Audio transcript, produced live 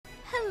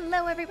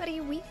Hello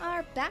everybody, we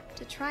are back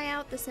to try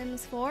out The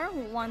Sims 4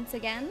 once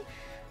again.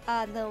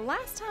 The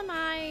last time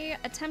I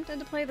attempted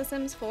to play The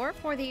Sims 4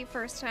 for the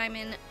first time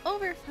in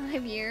over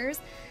 5 years,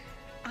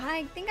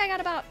 I think I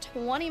got about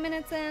 20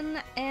 minutes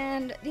in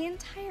and the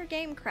entire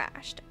game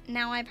crashed.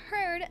 Now I've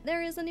heard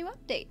there is a new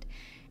update,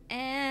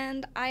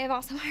 and I have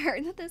also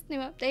heard that this new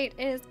update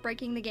is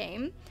breaking the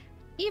game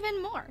even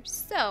more.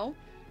 So,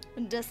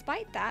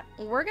 despite that,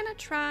 we're gonna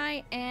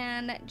try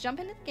and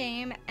jump into the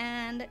game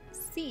and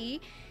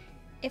see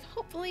if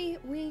hopefully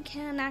we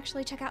can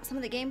actually check out some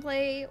of the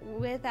gameplay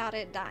without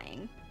it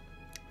dying.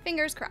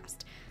 Fingers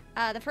crossed.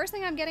 The first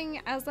thing I'm getting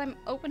as I'm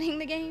opening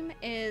the game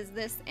is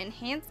this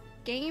enhanced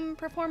game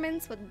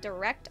performance with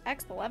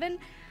DirectX 11.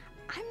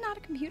 I'm not a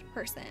computer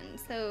person,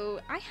 so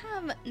I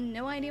have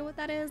no idea what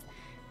that is,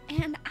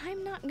 and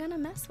I'm not gonna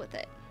mess with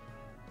it.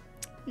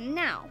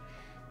 Now,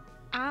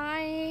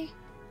 I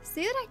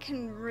see that I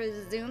can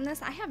resume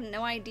this. I have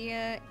no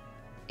idea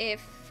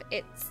if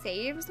it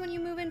saves when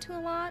you move into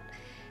a lot,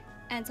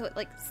 and so it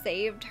like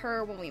saved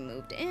her when we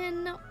moved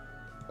in,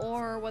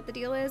 or what the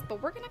deal is,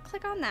 but we're gonna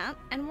click on that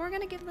and we're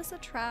gonna give this a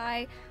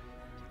try.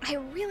 I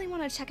really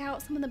want to check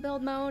out some of the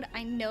build mode.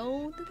 I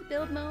know that the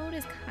build mode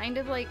is kind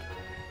of like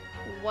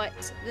what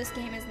this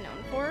game is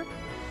known for.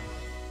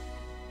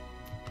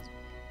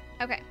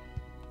 Okay,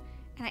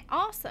 and I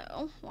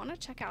also want to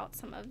check out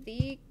some of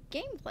the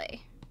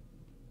gameplay.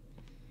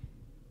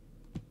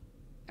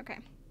 Okay.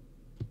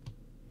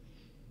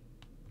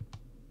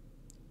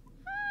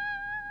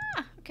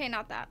 Okay,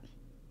 not that.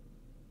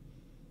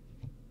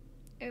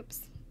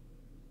 Oops.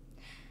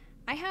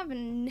 I have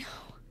no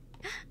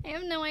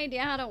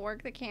idea how to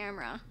work the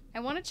camera. I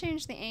want to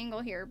change the angle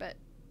here, but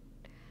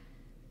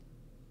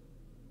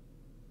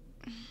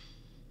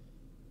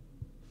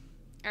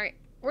alright,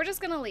 we're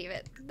just gonna leave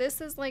it. This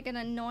is like an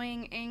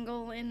annoying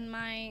angle in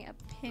my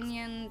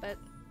opinion, but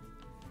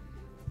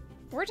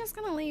we're just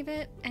gonna leave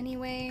it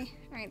anyway.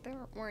 Alright,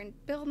 we're in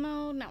build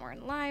mode, now we're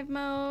in live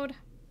mode.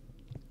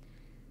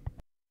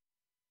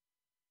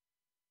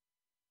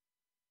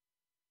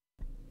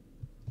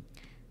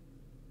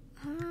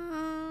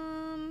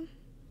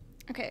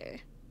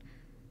 Okay,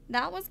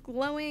 that was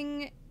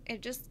glowing.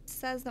 It just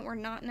says that we're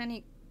not in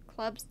any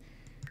clubs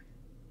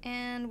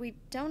and we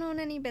don't own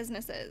any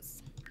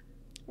businesses,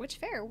 which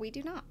fair, we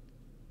do not.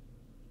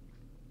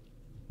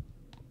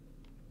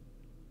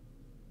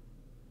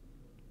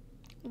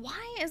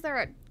 Why is there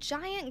a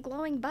giant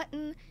glowing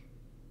button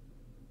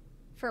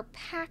for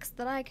packs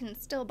that I can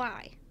still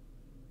buy?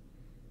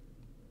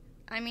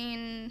 I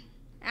mean,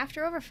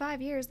 after over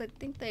 5 years, I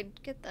think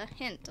they'd get the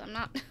hint. I'm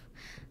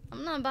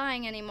not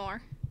buying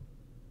anymore.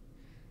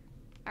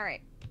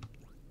 Alright.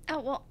 Oh,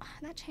 well,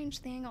 that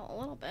changed the angle a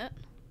little bit.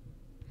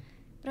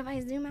 But if I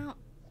zoom out,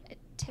 it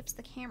tips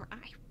the camera. I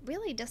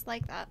really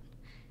dislike that.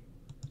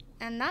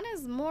 And that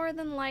is more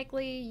than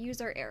likely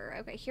user error.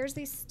 Okay, here's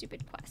these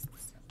stupid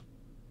quests.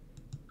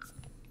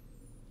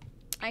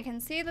 I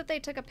can see that they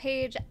took a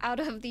page out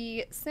of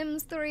the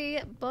Sims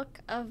 3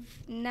 book of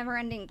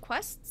never-ending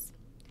quests.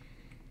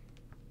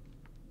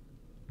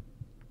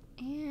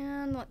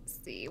 And let's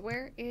see,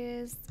 where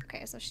is...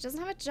 Okay, so she doesn't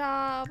have a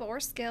job or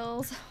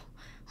skills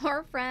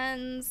or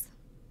friends.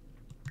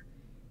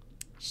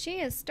 She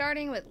is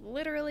starting with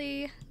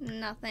literally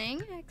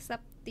nothing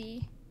except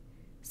the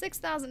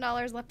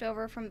 $6,000 left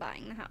over from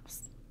buying the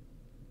house.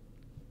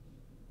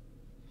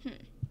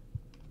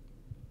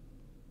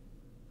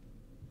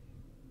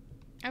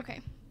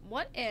 Okay,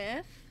 what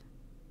if...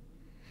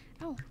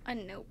 Oh, a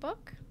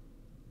notebook?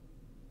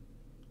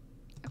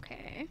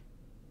 Okay.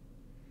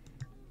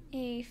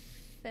 A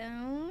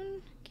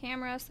phone,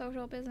 camera,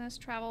 social, business,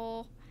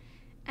 travel,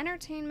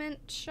 entertainment,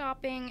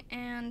 shopping,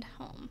 and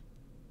home.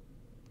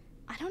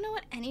 I don't know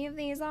what any of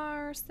these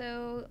are,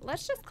 so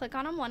let's just click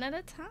on them one at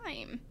a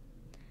time.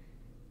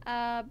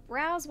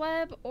 Browse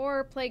web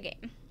or play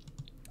game.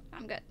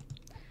 I'm good.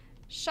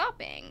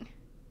 Shopping.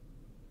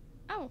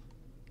 Oh,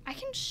 I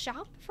can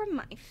shop from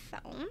my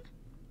phone?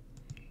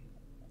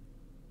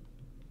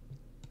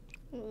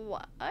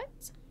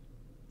 What?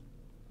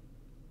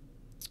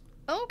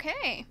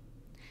 Okay.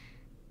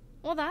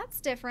 Well, that's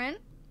different.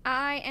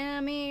 I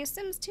am a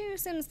Sims 2,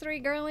 Sims 3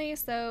 girly,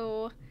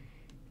 so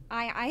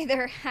I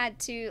either had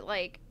to,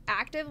 like,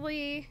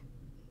 actively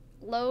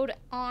load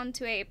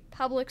onto a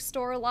public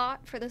store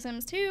lot for The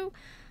Sims 2,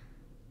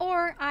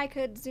 or I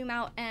could zoom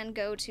out and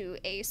go to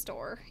a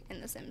store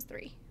in The Sims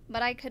 3.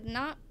 But I could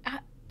not...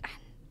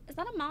 is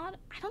that a mod?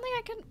 I don't think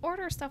I can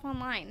order stuff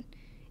online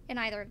in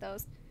either of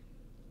those.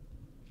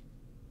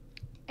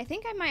 I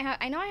think I might have...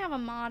 I know I have a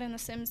mod in The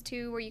Sims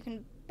 2 where you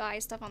can buy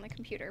stuff on the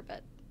computer,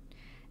 but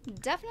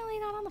definitely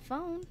not on the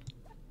phone.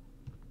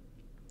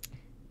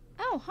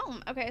 Oh,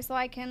 home. Okay, so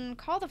I can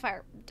call the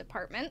fire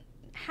department,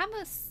 have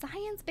a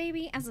science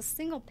baby as a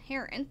single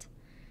parent,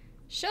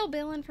 show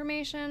bill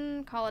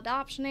information, call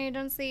adoption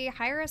agency,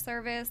 hire a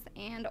service,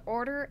 and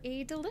order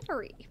a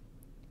delivery.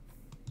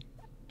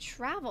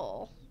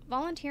 Travel.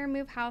 Volunteer,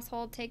 move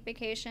household, take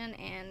vacation,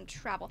 and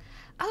travel.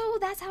 Oh,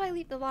 that's how I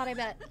leave the lot, I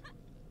bet.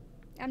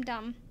 I'm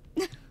dumb.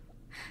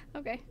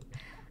 Okay.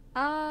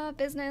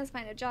 Business,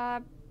 find a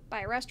job,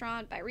 buy a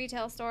restaurant, buy a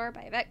retail store,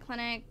 buy a vet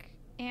clinic,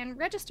 and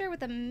register with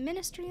the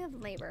Ministry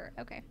of Labor.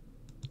 Okay.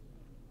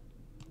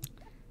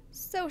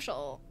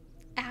 Social.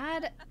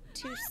 Add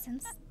to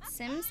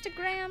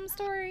Simstagram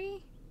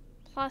story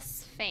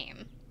plus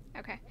fame.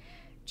 Okay.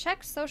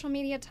 Check social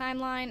media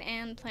timeline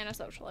and plan a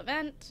social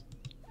event.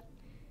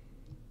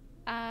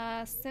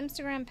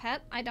 Simstagram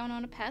pet. I don't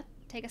own a pet.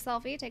 Take a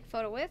selfie, take a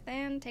photo with,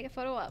 and take a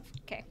photo of.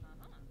 Okay.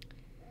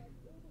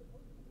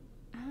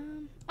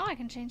 Oh, I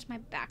can change my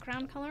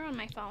background color on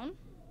my phone.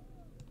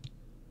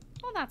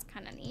 Well, that's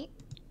kind of neat.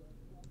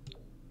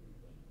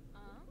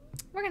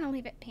 We're gonna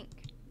leave it pink.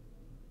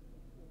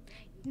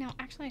 No,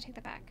 actually, I take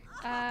that back.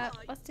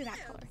 Let's do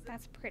that color.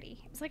 That's pretty.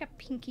 It's like a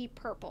pinky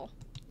purple.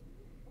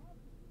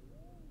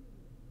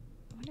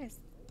 What is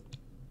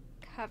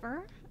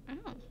cover?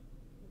 Oh.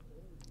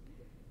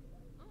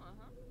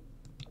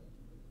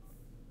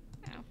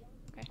 Oh,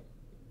 okay.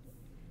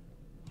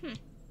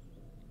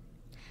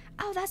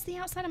 Oh, that's the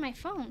outside of my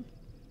phone.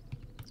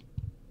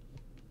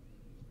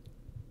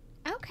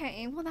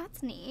 Okay, well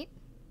that's neat.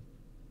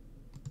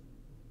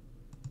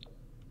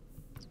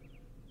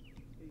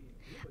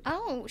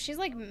 Oh, she's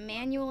like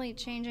manually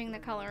changing the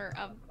color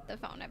of the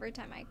phone every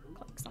time I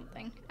click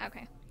something.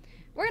 Okay.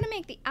 We're gonna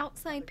make the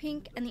outside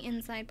pink and the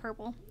inside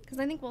purple, because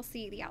I think we'll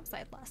see the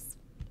outside less.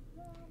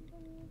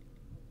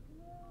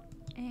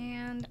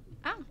 And,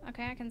 oh,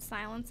 okay, I can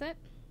silence it.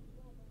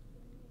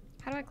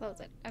 How do I close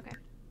it? Okay.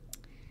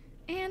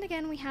 And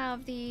again, we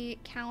have the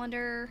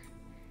calendar.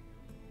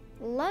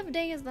 Love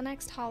Day is the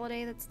next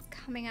holiday that's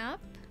coming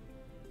up.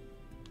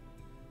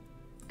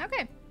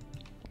 Okay.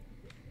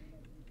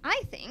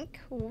 I think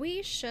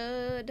we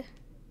should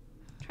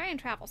try and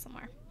travel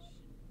somewhere.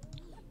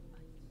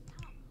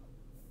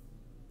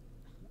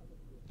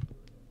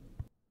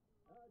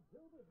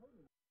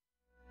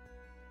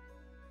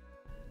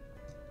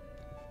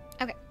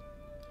 Okay.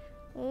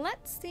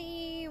 Let's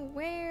see,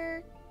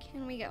 where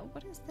can we go?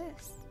 What is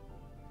this?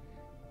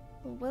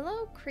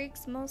 Willow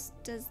Creek's most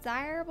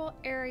desirable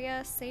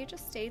area, Sage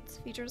Estates,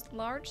 features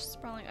large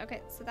sprawling.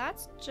 Okay, so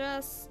that's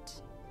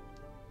just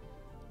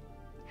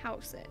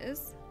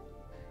houses.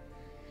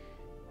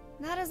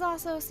 That is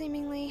also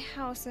seemingly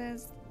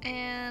houses,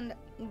 and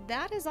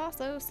that is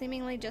also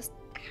seemingly just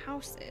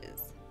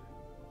houses.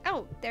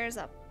 Oh, there's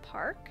a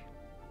park.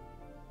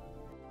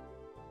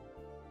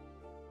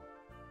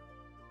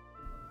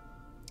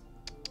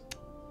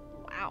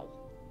 Wow.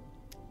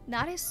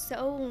 That is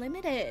so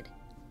limited.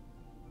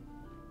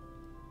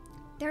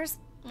 There's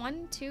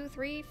 1, 2,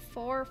 3,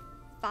 4,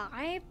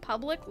 5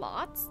 public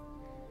lots.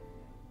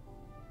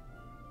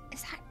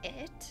 Is that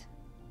it?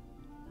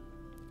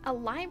 A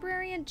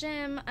library, a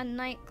gym, a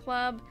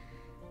nightclub,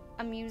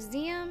 a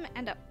museum,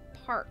 and a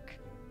park.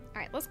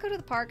 Alright, let's go to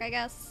the park, I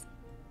guess.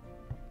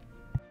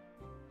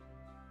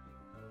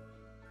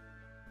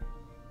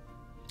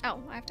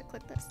 Oh, I have to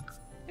click this.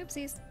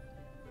 Oopsies.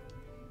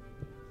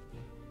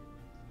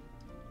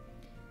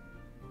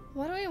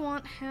 What do we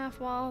want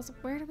half walls?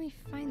 Where do we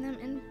find them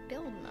in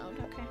build mode?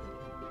 Okay.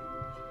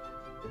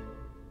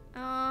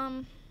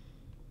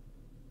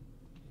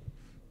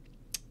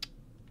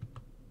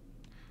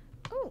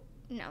 Oh,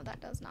 no, that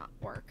does not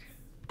work.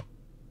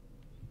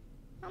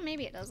 Well,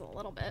 maybe it does a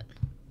little bit.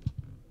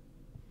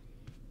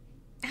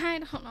 I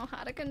don't know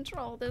how to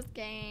control this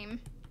game.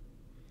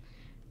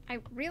 I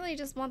really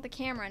just want the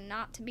camera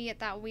not to be at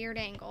that weird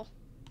angle.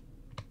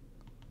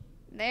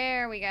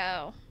 There we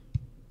go.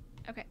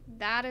 Okay,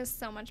 that is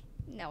so much...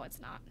 No, it's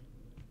not.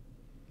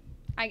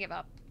 I give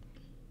up.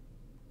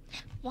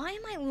 Why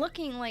am I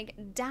looking, like,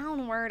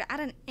 downward at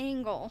an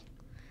angle?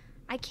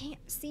 I can't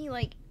see,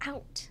 like,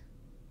 out.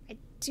 I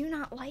do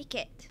not like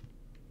it.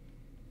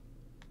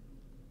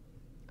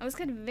 Oh, this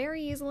could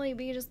very easily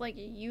be just, like,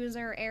 a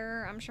user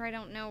error. I'm sure I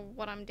don't know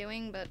what I'm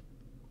doing, but...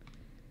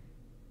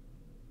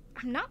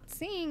 I'm not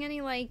seeing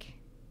any, like...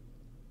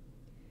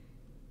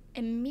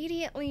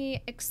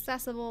 immediately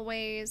accessible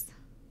ways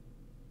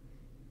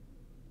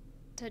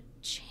to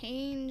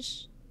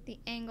change the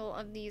angle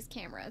of these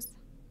cameras.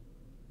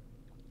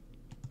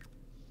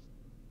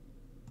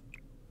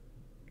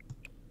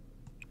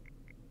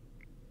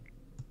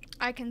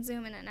 I can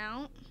zoom in and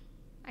out.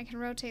 I can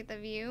rotate the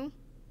view.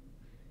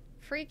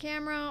 Free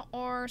camera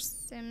or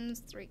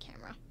Sims 3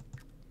 camera.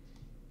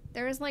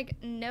 There is like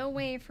no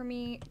way for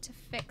me to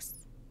fix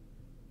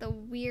the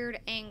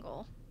weird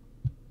angle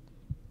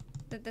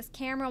that this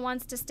camera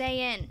wants to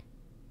stay in.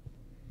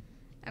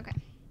 Okay.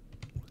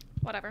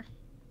 Whatever.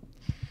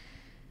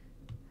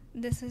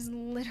 This is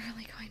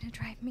literally going to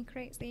drive me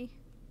crazy.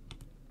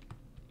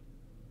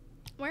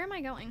 Where am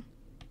I going?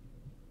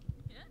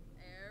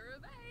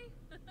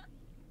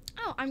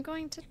 Oh, I'm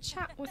going to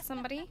chat with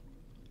somebody.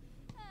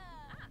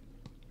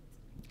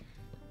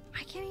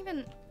 I can't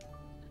even...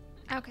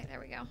 Okay, there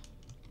we go.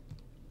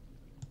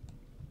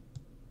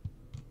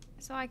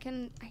 So I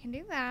can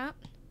do that.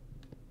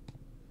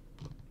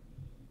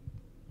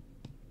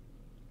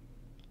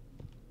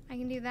 I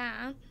can do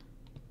that.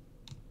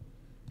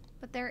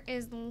 But there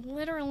is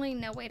literally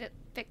no way to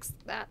fix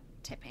that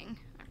tipping.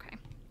 Okay.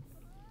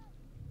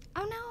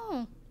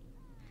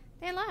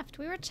 left.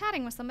 We were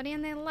chatting with somebody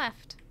and they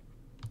left.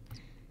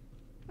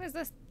 Who is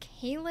this?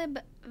 Caleb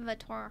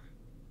Vitor.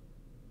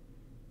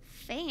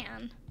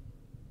 Fan.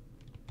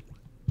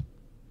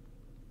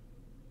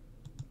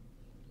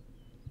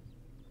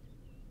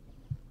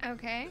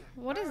 Okay,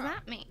 what does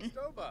that mean?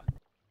 Stoba.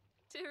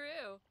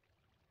 Tiru.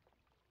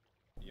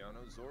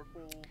 Yana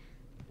Zorpal.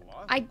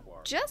 I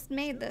just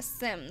made this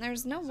sim.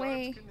 There's no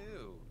way.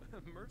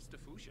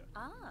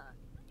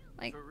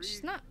 Like,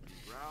 she's not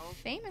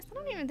famous. I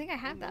don't even think I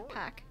have that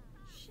pack.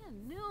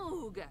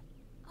 Shanoog.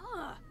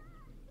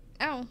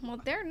 Oh,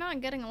 well, they're not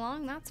getting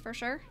along, that's for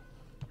sure.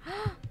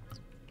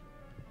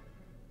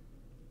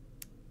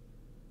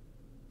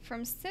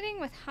 From sitting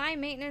with high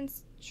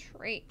maintenance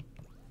trait.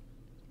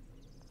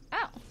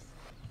 Oh.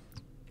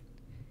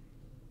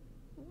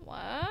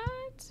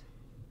 What?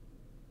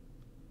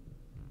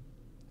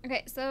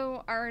 Okay,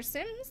 so are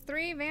Sims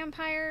 3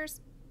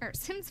 vampires, or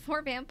Sims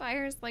 4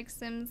 vampires like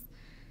Sims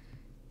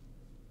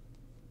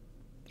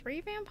 3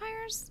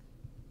 vampires?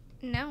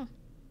 No.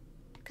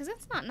 Because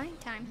it's not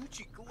nighttime.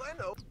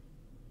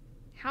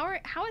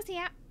 How is he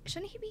at?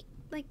 Shouldn't he be,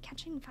 like,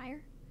 catching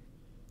fire?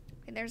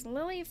 Okay, there's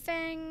Lily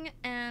Fang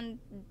and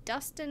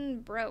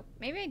Dustin Broke.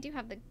 Maybe I do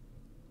have the...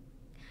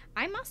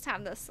 I must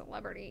have the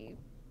celebrity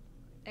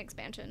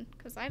expansion,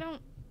 because I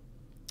don't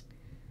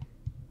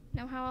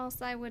know how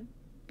else I would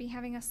be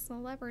having a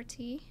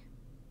celebrity.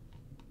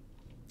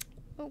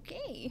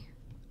 Okay.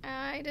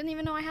 I didn't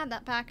even know I had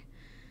that pack.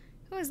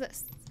 Who is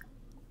this?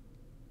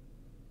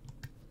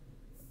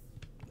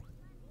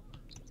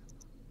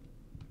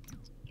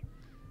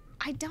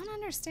 I don't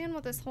understand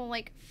what this whole,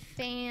 like,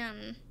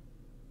 fan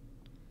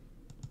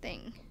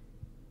thing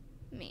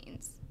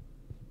means.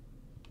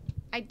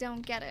 I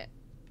don't get it.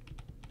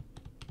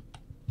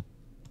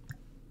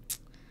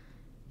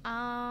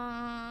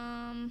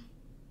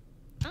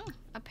 Oh,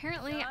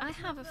 apparently I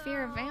have a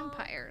fear of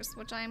vampires,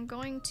 which I am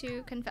going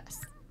to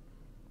confess.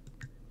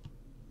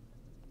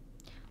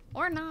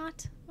 Or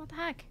not. What the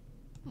heck?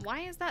 Why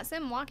is that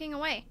sim walking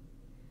away?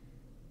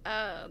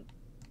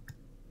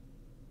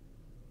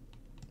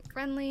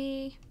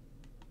 Friendly.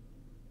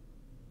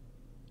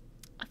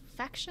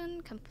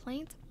 Affection,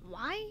 complaints.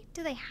 Why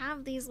do they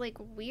have these, like,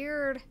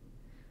 weird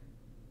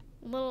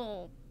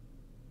little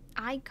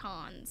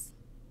icons?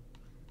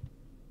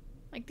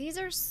 Like, these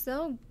are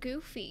so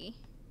goofy.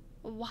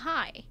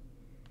 Why?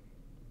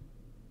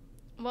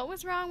 What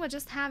was wrong with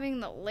just having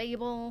the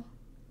label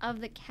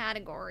of the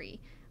category?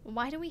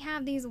 Why do we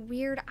have these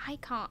weird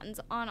icons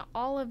on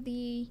all of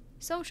the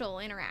social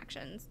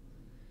interactions?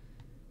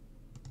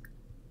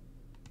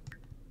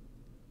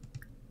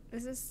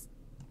 This is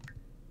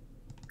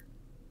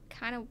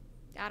kind of,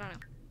 I don't know.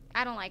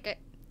 I don't like it.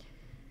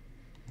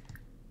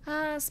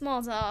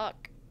 Small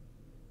talk.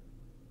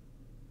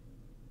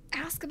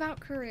 Ask about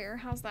career.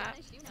 How's that?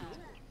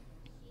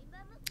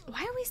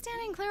 Why are we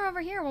standing clear over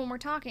here when we're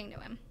talking to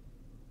him?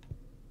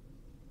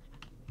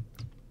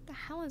 What the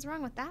hell is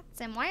wrong with that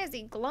sim? Why is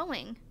he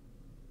glowing?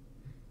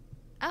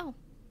 Oh.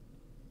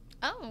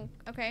 Oh,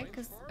 okay,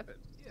 because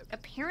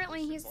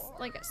apparently he's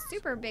like a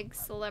super big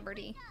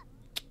celebrity.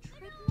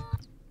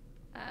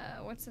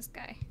 What's this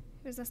guy?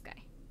 Who's this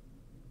guy?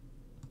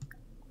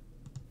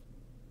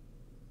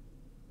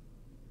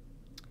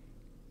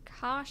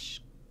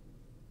 Kosh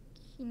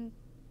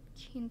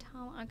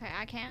Quintana. Okay,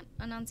 I can't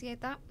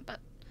enunciate that, but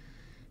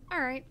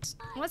alright.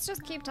 Let's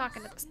just keep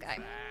talking to this guy.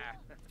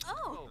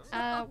 Oh.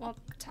 We'll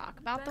talk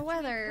about the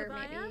weather,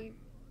 maybe.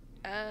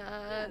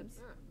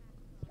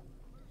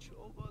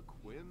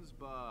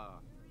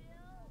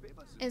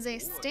 Is a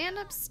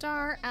stand-up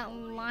star at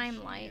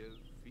Limelight.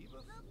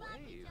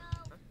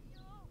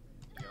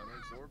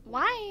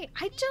 Why?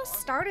 I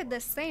just started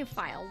this save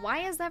file.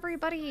 Why is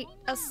everybody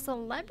a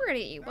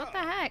celebrity? What the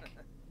heck?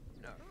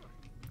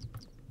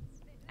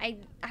 I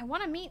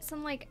want to meet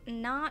some, like,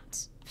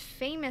 not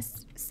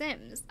famous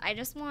Sims. I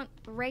just want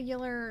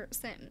regular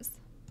Sims.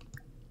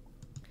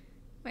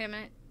 Wait a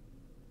minute.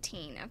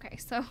 Teen. Okay,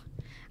 so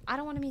I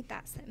don't want to meet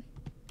that Sim.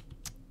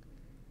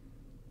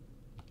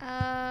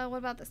 What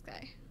about this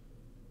guy?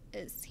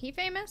 Is he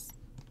famous?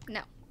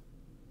 No.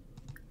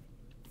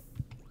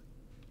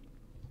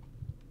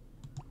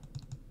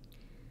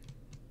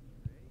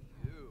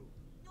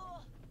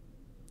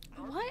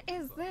 What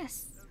is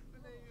this?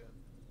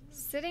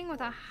 Sitting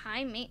with a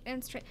high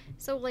maintenance trait.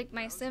 So, like,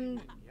 my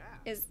sim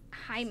is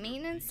high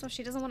maintenance, so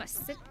she doesn't want to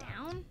sit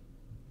down?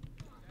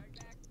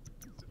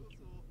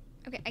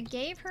 Okay, I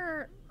gave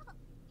her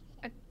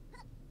a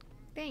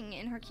thing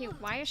in her queue.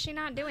 Why is she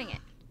not doing it?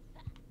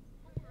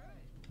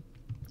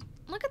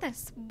 Look at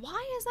this.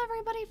 Why is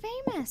everybody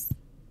famous?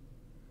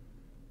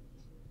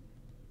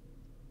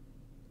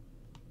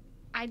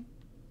 I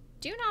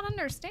do not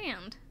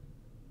understand.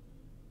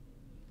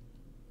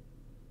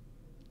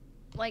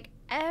 Like,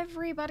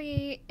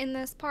 everybody in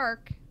this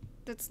park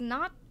that's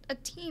not a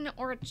teen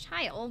or a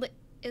child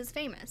is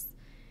famous.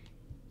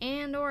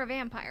 And or a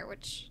vampire,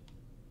 which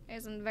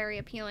isn't very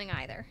appealing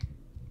either.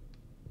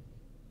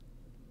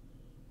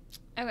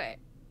 Okay.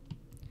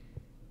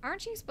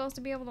 Aren't you supposed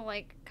to be able to,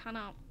 like, kind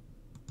of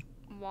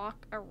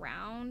walk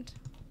around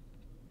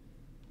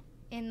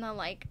in the,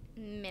 like,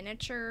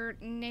 miniature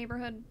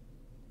neighborhood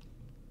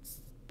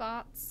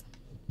spots.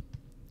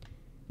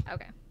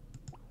 Okay.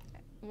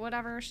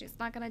 Whatever, she's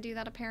not gonna do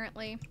that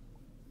apparently.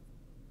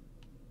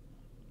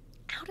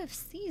 Out of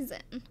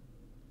season.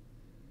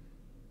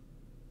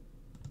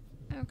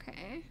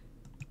 Okay.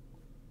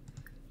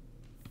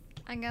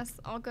 I guess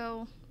I'll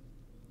go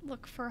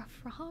look for a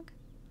frog.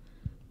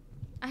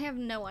 I have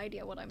no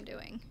idea what I'm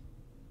doing.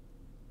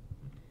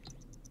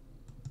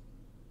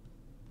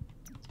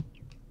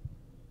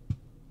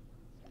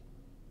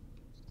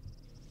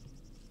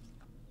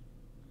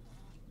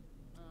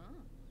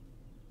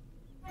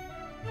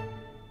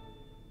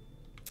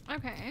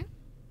 Okay.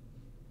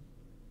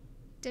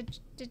 Did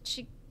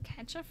she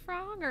catch a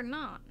frog or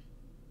not?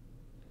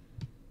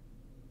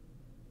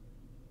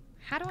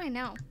 How do I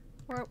know?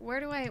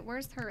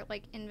 Where's her,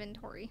 like,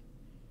 inventory?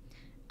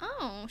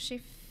 Oh,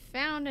 she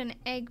found an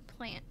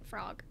eggplant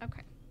frog.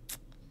 Okay.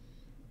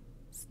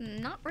 It's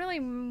not really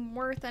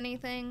worth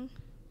anything.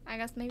 I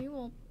guess maybe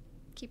we'll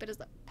keep it as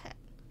a pet.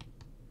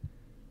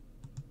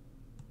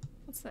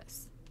 What's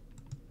this?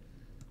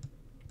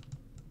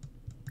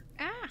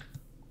 Ah!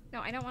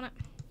 No, I don't want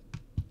to...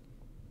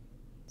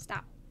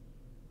 Stop.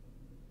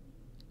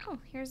 Oh,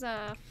 here's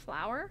a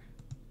flower.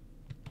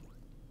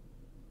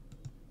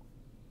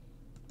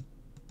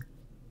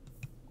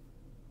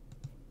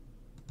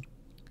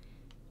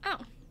 Oh,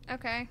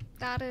 okay.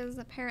 That is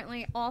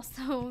apparently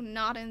also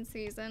not in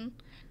season.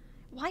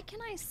 Why can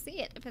I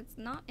see it if it's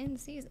not in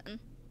season?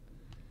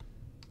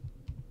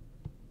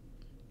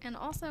 And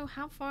also,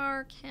 how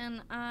far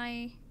can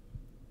I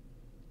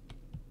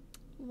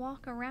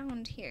walk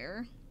around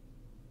here?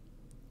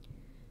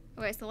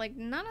 Okay, so like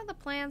none of the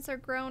plants are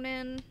grown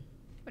in,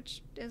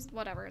 which is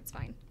whatever, it's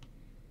fine.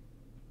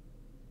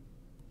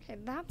 Okay,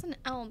 that's an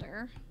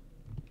elder.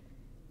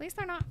 At least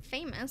they're not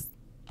famous,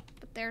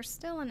 but they're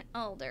still an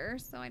elder,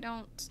 so I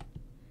don't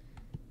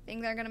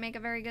think they're gonna make a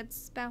very good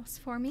spouse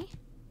for me.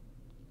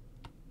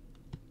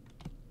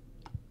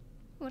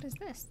 What is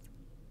this?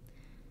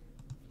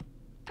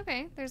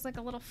 Okay, there's like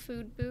a little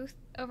food booth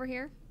over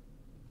here.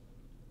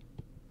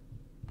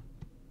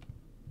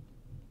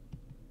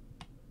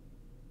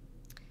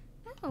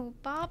 Oh,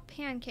 Bob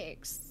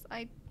Pancakes.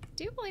 I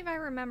do believe I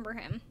remember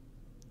him.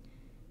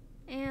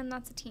 And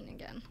that's a teen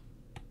again.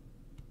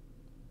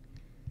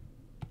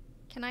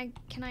 Can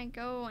I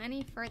go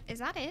any further? Is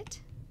that it?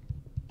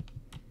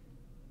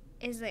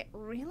 Is it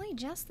really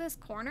just this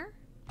corner?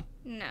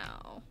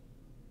 No.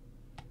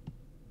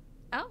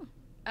 Oh,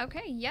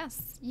 okay,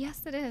 yes.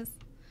 Yes, it is.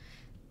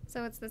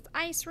 So it's this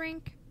ice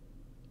rink.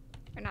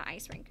 Or not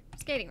ice rink.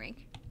 Skating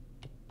rink.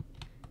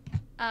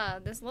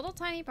 This little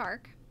tiny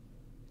park.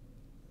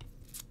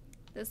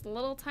 This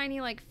little tiny,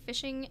 like,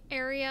 fishing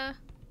area.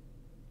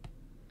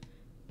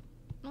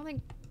 I don't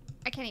think...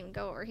 I can't even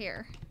go over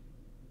here.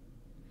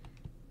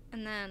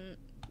 And then,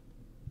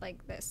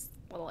 like, this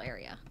little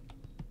area.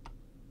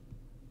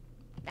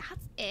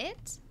 That's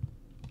it?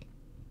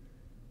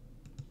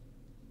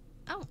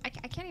 Oh, I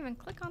can't even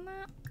click on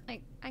that.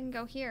 Like, I can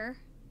go here.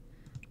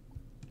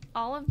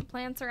 All of the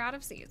plants are out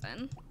of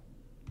season.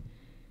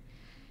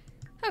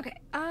 Okay,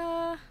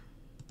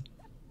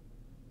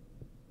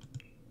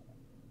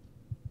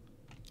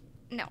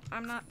 no,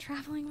 I'm not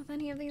traveling with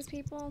any of these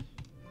people.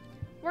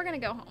 We're gonna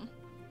go home.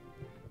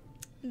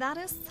 That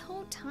is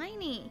so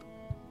tiny.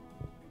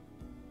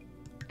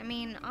 I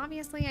mean,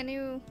 obviously I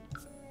knew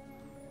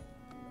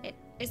it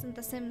isn't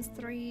The Sims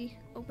 3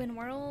 open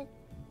world,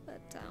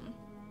 but,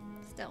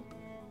 still.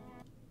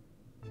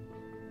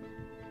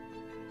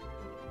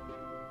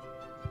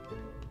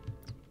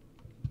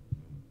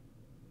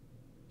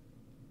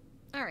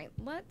 Alright,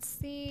 let's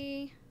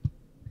see.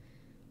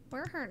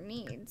 Where are her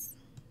needs?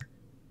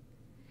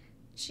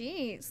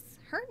 Jeez,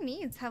 her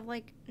needs have,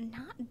 like,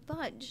 not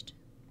budged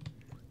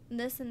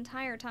this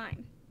entire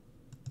time.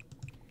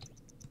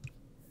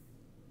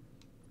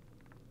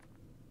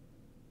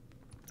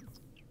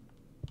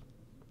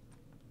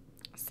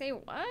 Say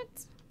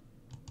what?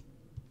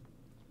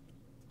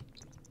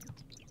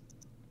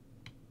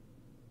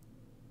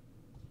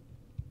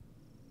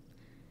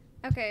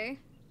 Okay.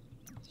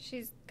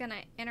 She's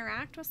gonna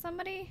interact with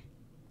somebody?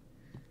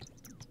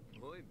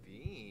 Boy,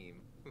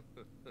 Beam.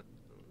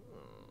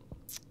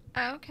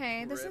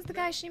 Okay, this is the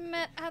guy she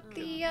met at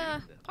the,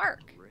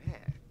 park.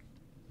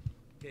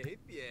 Hey,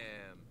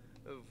 Piam.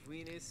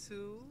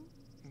 Vinesu.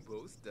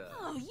 Bosta.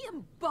 Oh,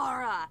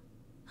 Yimbara!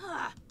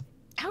 Huh.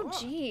 Oh,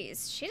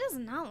 jeez. She does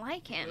not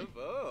like him.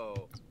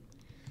 Bravo.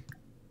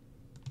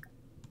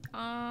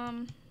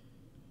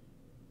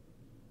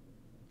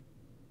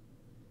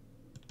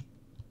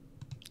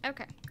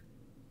 Okay.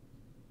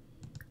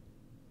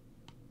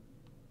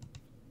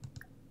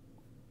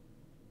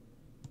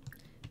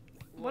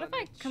 What if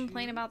I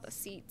complain about the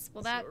seats?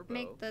 Will that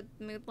make the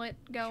moodlet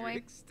go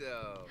away?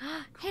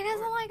 He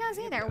doesn't like us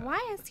either.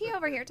 Why is he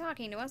over here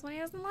talking to us when he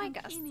doesn't like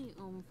us? Kini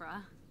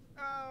Umbra.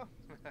 Oh,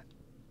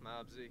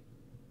 Mobsy.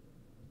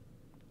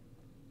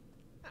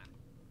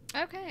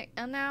 Okay,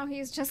 and now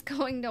he's just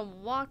going to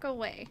walk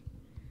away.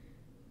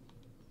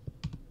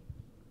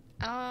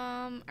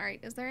 Alright,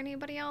 is there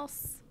anybody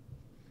else?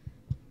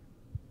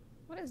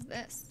 What is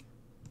this?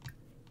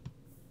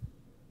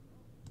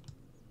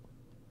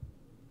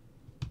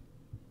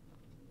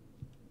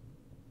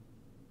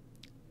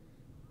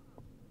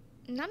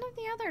 None of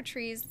the other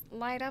trees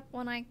light up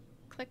when I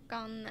click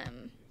on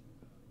them.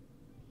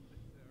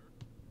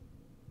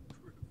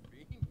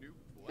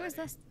 Who is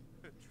this?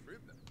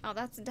 Oh,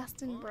 that's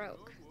Dustin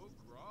Broke.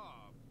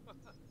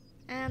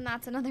 And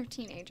that's another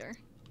teenager.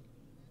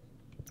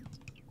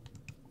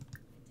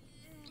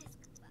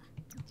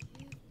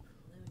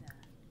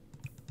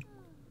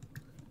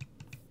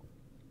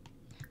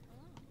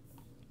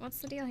 What's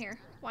the deal here?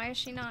 Why is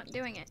she not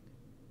doing it?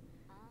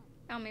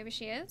 Oh, maybe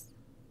she is?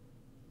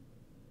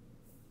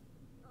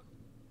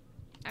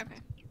 Okay.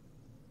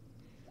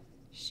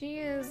 She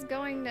is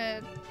going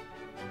to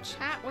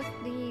chat with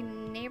the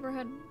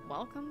neighborhood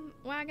welcome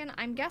wagon.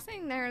 I'm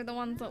guessing they're the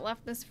ones that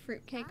left this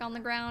fruitcake on the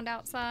ground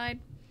outside.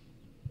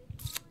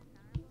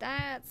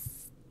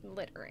 That's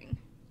littering.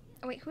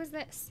 Oh wait, who is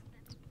this?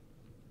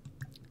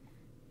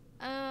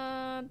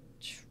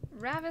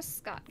 Travis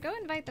Scott. Go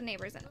invite the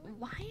neighbors in.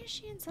 Why is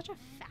she in such a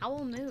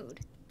foul mood?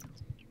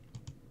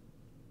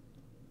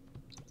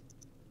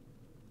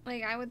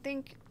 Like, I would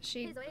think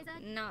she'd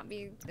not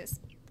be this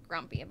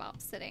grumpy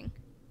about sitting.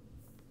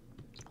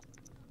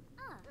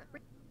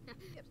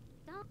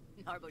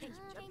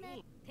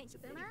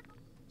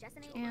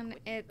 And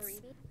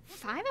it's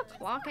 5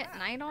 o'clock at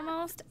night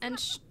almost,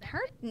 and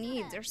her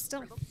needs are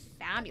still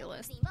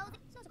fabulous.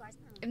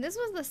 If this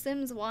was The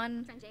Sims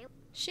 1,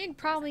 she'd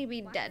probably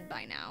be dead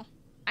by now.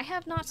 I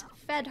have not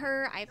fed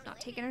her, I have not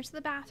taken her to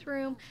the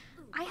bathroom,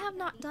 I have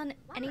not done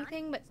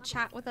anything but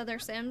chat with other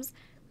Sims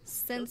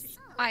since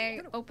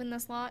I opened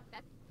this lot,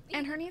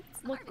 and her needs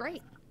look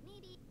great.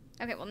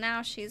 Okay, well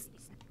now she's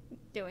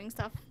doing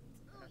stuff.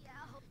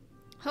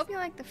 Hope you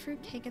like the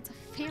fruitcake, it's a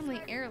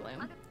family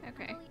heirloom.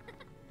 Okay.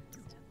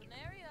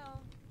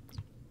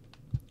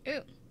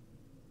 Ooh.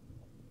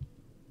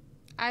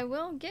 I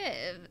will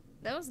give,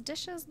 those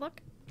dishes look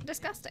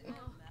disgusting.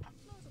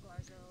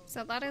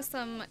 So that is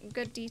some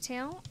good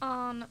detail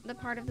on the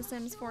part of the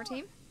Sims 4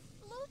 team.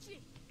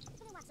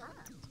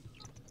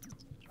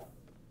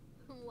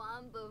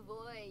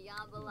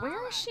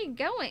 Where is she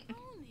going?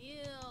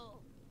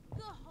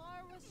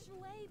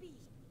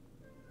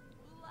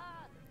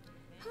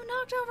 Who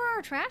knocked over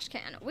our trash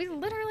can? We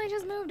literally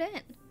just moved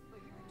in.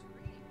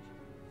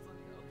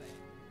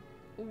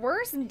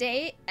 Worst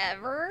day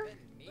ever?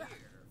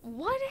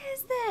 What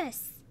is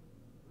this?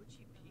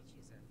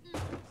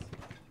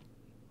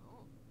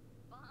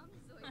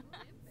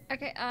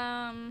 Okay,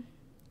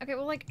 okay,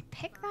 well, like,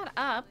 pick that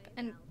up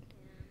and...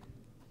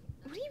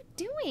 What are you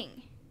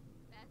doing?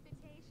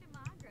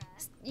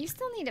 You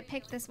still need to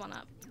pick this one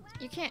up.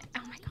 You can't...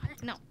 Oh my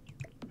god, no.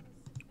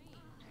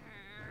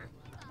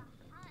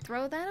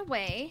 Throw that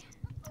away.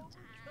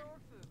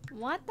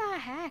 What the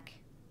heck?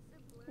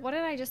 What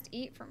did I just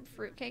eat from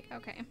fruitcake?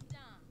 Okay.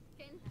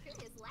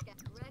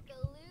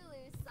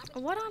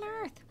 What on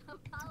earth?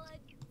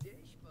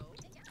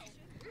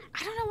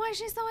 I don't know why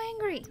she's so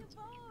angry.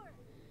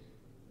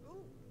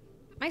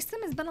 My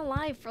sim has been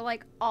alive for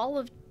like all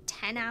of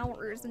 10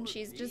 hours and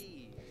she's just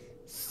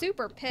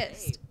super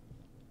pissed.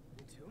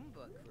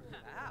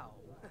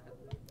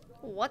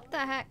 What the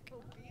heck?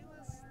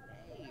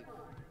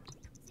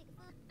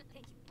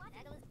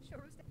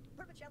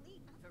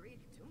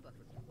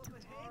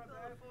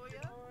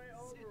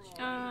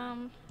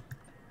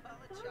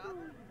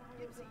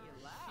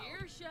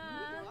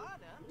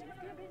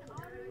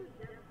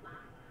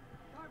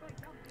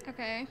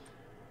 Okay.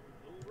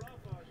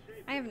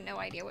 I have no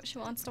idea what she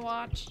wants to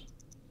watch.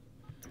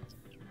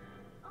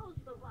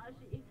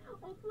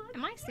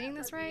 Am I seeing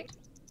this right?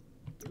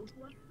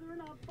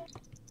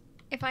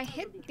 If I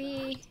hit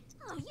the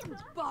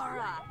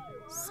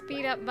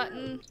speed up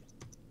button,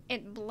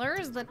 it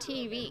blurs the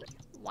TV.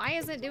 Why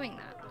is it doing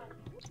that?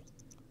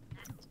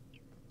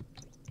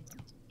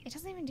 It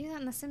doesn't even do that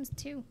in The Sims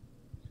 2.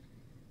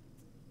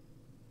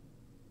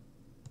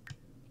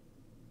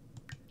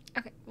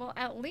 Okay, well,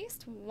 at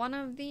least one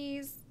of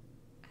these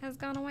has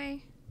gone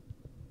away.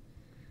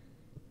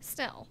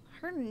 Still,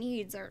 her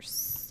needs are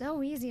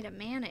so easy to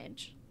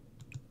manage.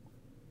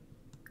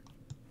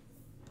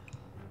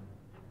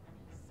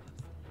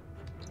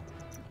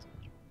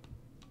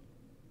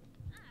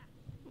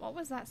 What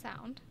was that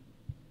sound?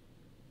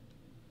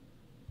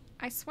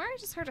 I swear I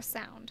just heard a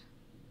sound.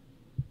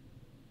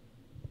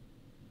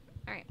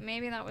 Alright,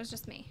 maybe that was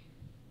just me.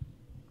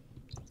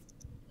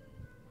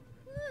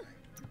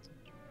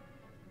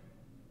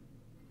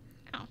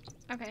 Oh,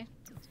 okay.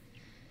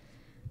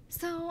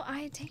 So,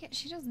 I take it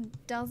she just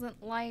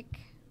doesn't like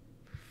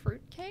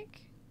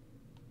fruitcake?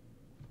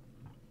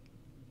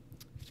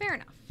 Fair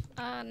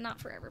enough. Not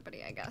for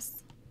everybody, I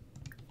guess.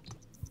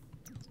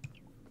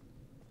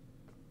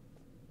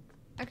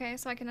 Okay,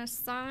 so I can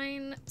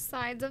assign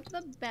sides of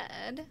the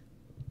bed.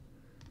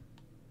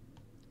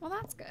 Well,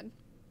 that's good.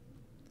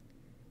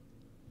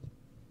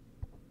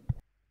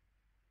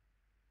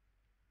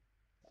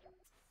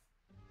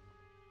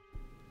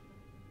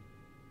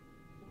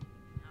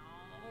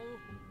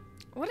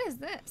 What is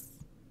this?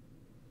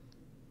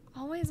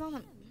 Always on the...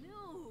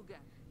 Noog.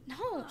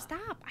 No,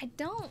 stop. I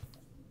don't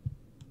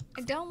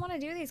want to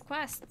do these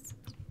quests.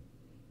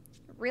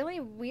 Really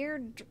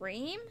weird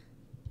dream?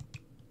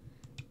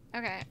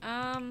 Okay,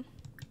 I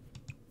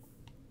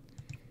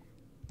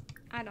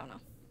don't know.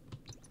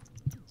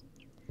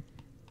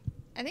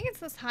 I think it's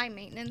this high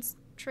maintenance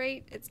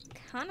trait. It's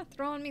kind of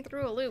throwing me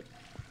through a loop.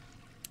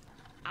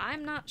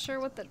 I'm not sure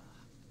what the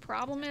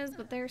problem is,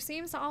 but there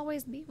seems to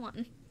always be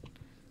one.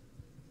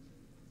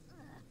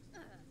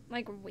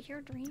 Like,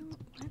 weird dream?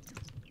 What?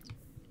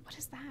 What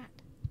is that?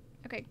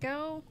 Okay,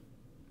 go.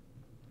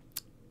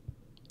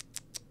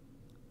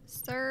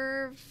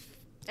 Serve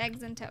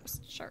eggs and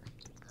toast. Sure.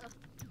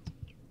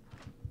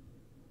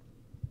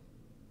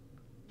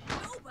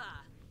 Noba.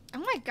 Oh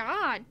my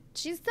god.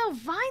 She's so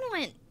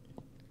violent.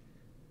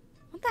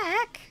 What the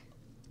heck?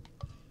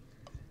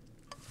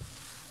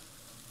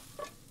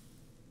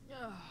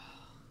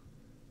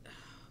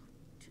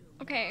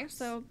 Okay,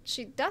 so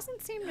she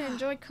doesn't seem to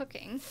enjoy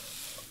cooking.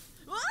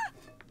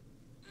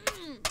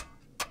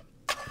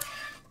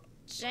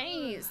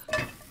 Jeez.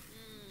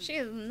 She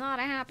is not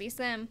a happy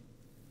sim.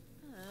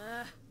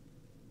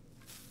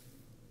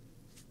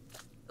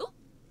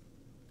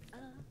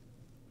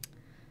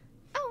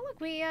 Oh,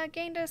 look, we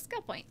gained a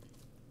skill point.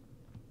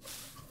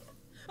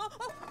 I'm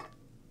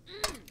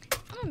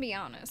gonna be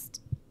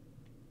honest.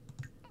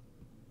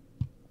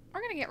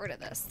 We're gonna get rid of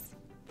this.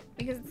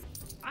 Because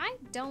I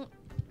don't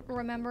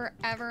remember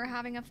ever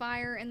having a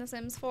fire in The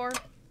Sims 4.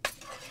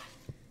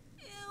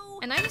 Ew.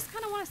 And I just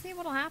kind of want to see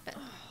what'll happen.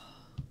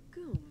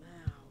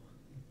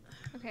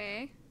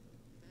 Okay.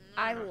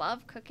 I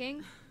love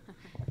cooking.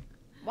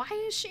 Why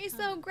is she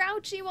so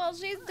grouchy while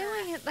she's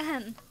doing it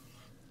then?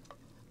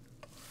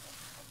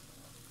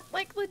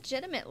 Like,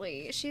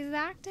 legitimately, she's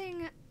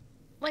acting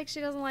like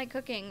she doesn't like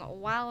cooking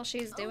while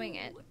she's doing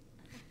it.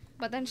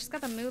 But then she's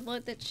got the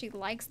moodlet that she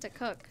likes to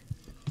cook.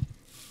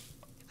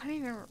 I don't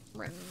even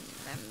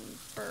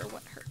remember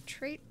what her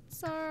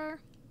traits are.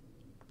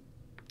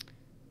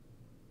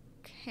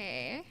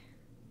 Okay.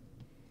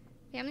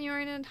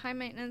 Family-oriented, high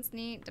maintenance,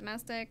 neat,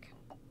 domestic.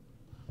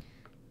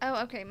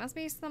 Oh, okay. Must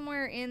be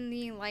somewhere in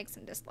the likes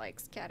and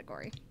dislikes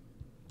category.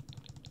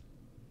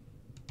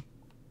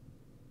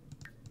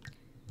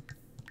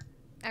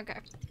 Okay.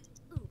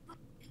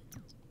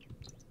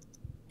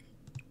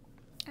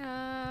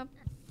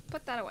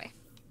 Put that away.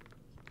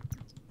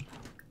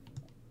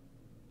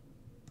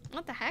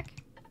 What the heck?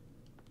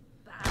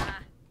 Bah.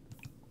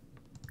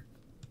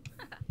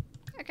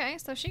 Okay,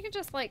 so she could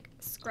just, like,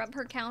 scrub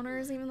her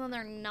counters even though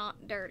they're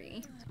not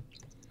dirty.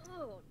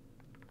 Oh.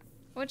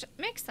 Which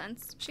makes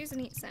sense. She's a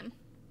neat sim.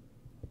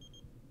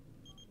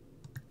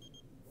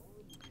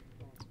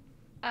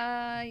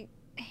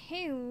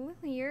 Hey, Lily,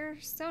 you're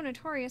so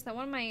notorious that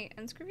one of my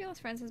unscrupulous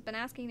friends has been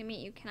asking to meet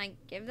you. Can I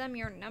give them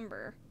your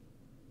number?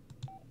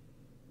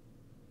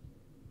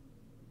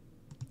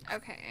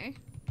 Okay.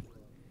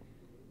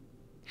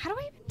 How do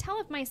I even tell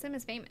if my sim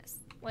is famous?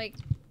 Like,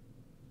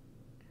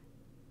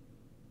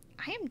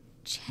 I am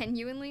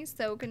genuinely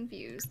so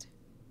confused.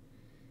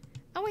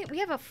 Oh wait, we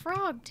have a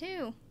frog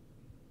too.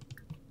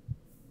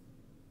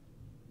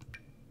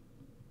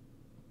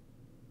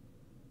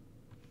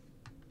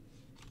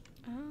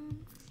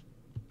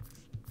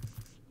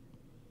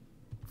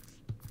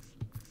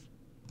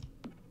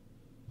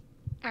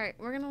 Alright,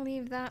 we're gonna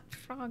leave that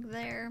frog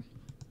there.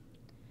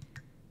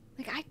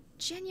 Like, I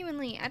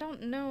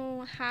don't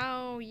know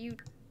how you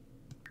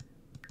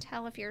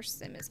tell if your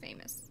sim is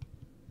famous.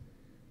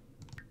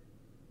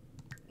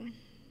 I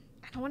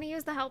don't want to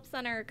use the help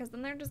center, because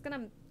then they're just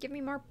gonna give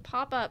me more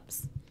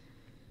pop-ups.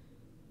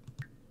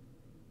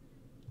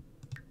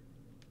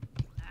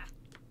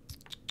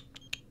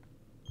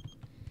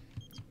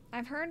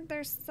 I've heard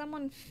there's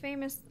someone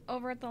famous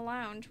over at the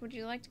lounge. Would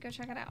you like to go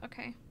check it out?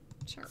 Okay,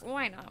 sure.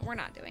 Why not? We're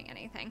not doing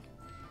anything.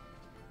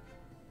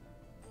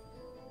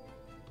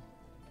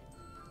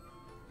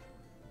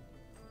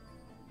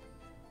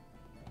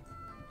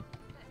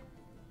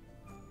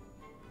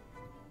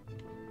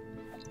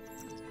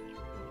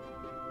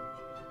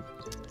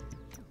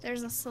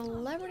 There's a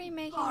celebrity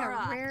making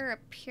a rare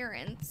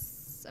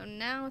appearance. So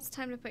now it's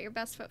time to put your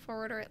best foot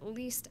forward, or at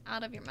least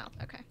out of your mouth.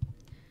 Okay.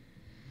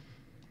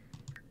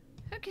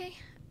 Okay.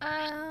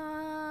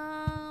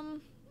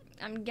 I'm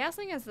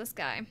guessing it's this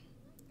guy.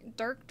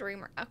 Dirk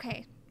Dreamer.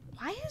 Okay.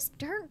 Why is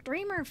Dirk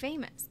Dreamer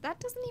famous? That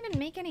doesn't even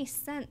make any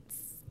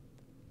sense.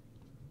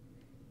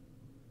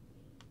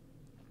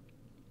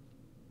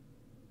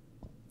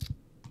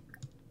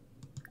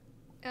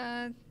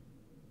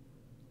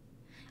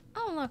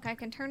 Oh, look, I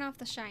can turn off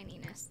the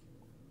shininess.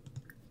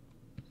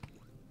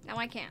 No,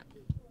 I can't.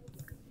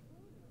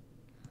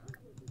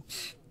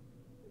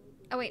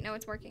 Oh, wait, no,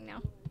 it's working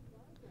now.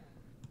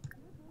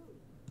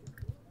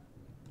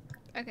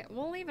 Okay,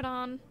 we'll leave it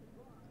on.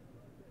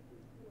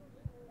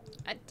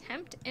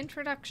 Attempt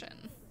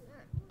introduction.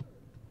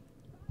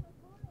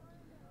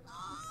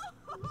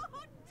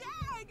 Oh,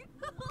 dag!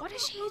 What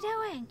is she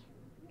doing?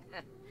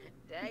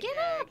 Dag, Get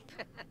dag. up!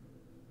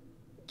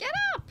 Get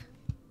up!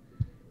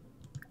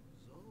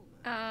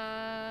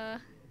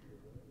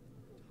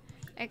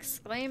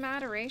 Exclaim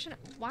adoration.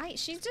 Why?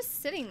 She's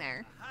just sitting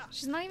there.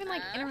 She's not even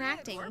like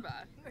interacting.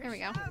 Gorba. There we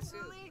go.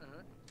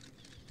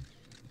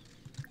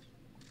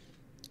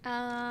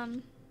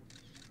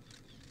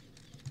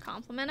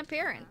 Compliment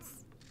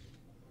appearance.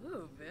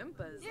 Ooh,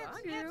 Vimpa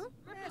Zagu.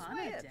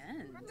 Hana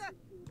Den.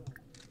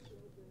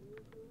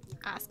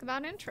 Ask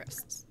about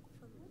interests.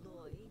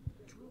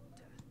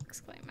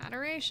 Exclaim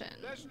adoration.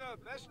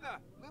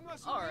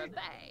 Or a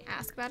bay.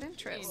 Ask about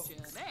interests.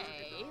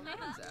 Injane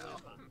Manzo.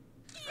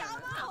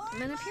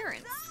 Compliment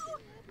appearance.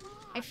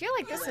 I feel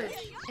like this is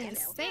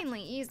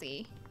insanely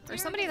easy for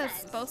somebody that's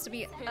supposed to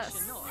be a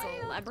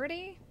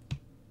celebrity.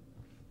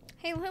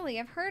 Hey Lily,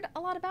 I've heard a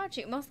lot about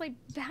you, mostly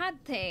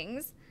bad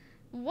things.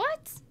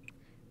 What?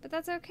 But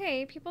that's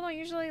okay. People don't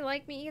usually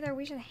like me either.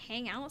 We should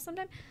hang out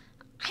sometime.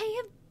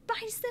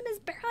 My sim has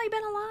barely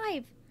been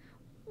alive.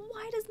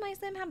 Why does my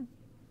sim have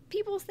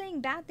people saying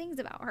bad things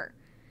about her?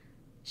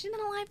 She's been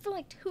alive for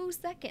like 2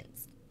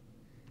 seconds.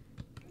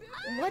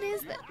 What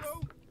is this?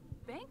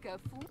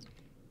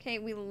 Okay,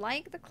 we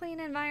like the clean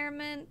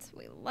environment.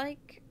 We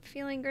like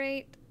feeling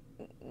great.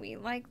 We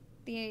like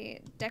the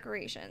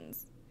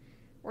decorations.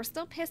 We're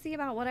still pissy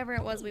about whatever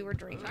it was we were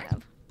dreaming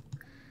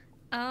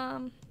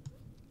of.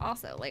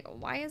 Also, like,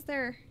 why is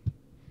there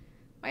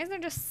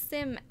just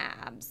sim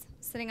abs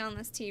sitting on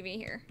this TV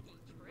here?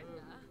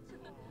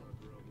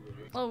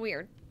 A little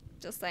weird.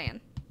 Just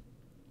saying.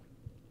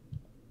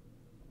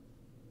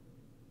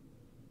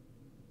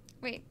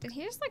 Wait, did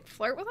he just like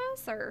flirt with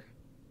us or?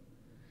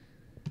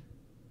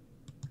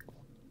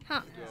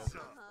 Huh.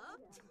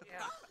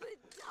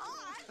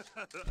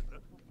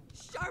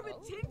 Sharma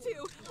Tintu.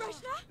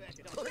 Rashna.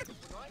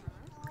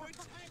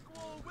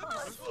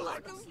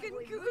 Slackum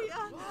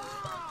Gankuya.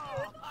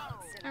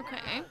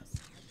 Okay.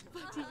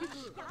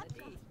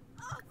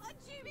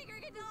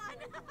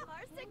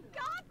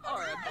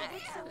 Or a bay.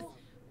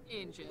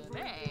 Injane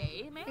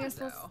I guess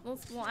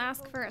we'll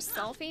ask for a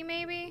selfie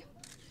maybe.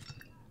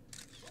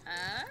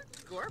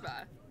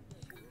 Gorba.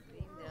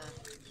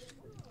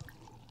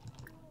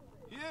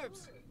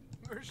 Yibs!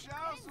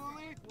 Mershao,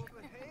 Suli!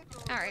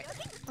 Alright.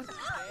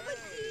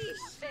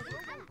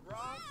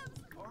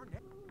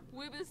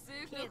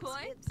 Wibasuk no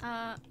koi.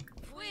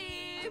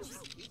 Weebs.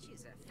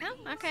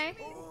 Oh, okay.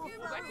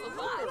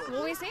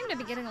 Well, we seem to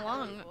be getting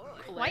along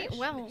quite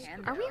well.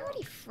 Are we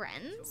already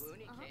friends?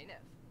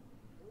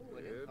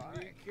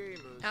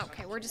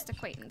 Okay, we're just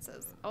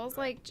acquaintances. I was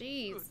like,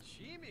 geez.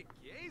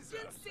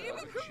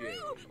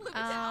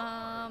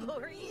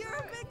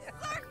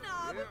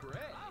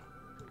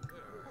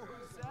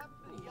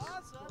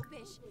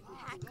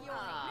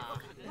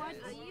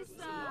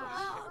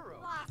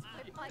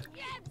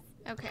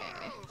 Okay.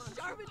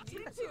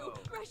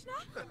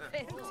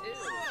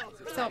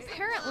 So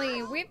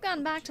apparently we've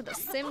gone back to the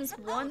Sims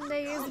 1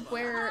 days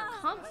where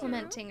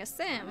complimenting a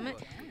sim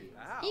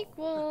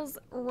equals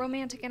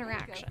romantic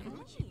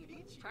interaction.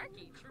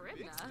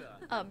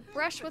 A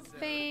brush with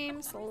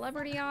fame,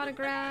 celebrity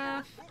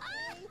autograph,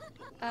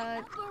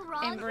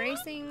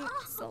 embracing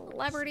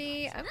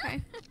celebrity.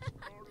 Okay.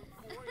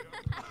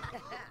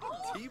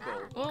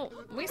 Well,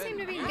 we seem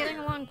to be getting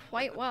along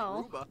quite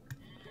well.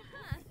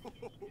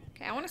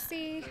 Okay, I want to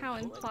see how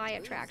imply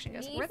attraction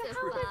goes. Where the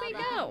hell did they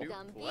go?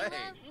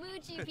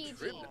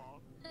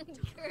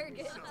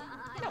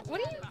 No,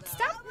 what are you?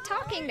 Stop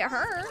talking to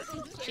her.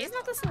 She's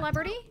not the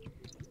celebrity.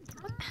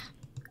 What?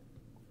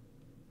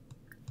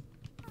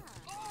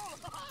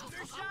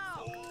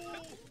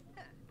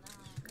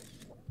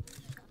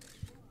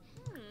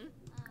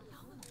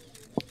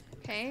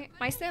 Okay,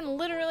 my sim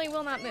literally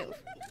will not move.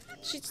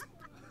 She's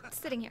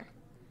sitting here.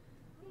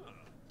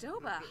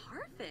 Doba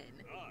Harfin.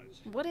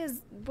 What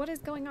is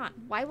going on?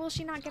 Why will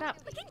she not get up?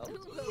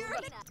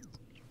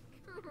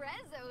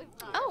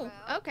 Oh,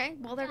 okay.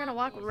 Well, they're gonna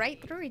walk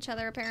right through each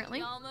other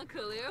apparently.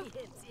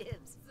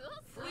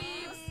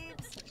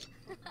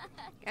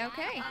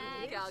 Okay.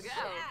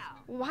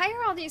 Why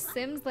are all these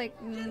Sims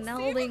like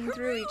melding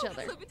through each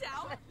other?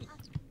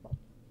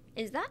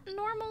 Is that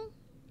normal?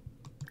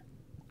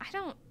 I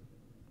don't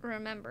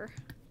remember.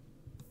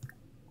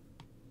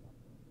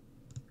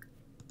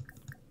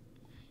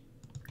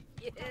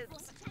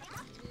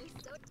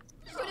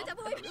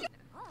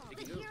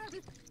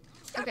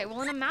 Okay,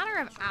 well in a matter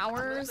of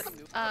hours,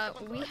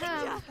 we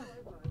have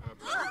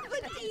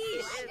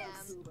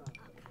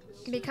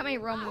become a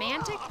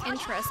romantic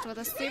interest with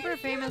a super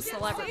famous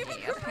celebrity,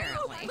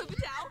 apparently.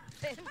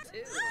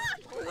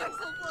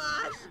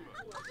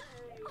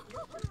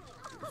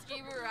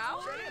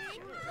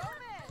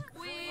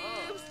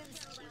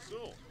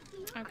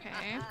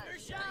 Okay.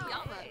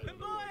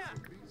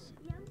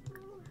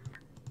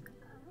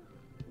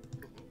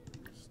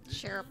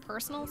 Share a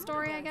personal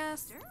story, I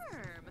guess.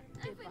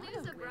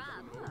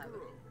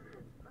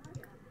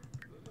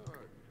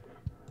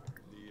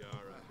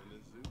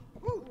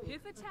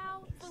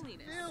 Fatau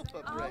Felinas.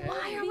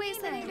 Why are we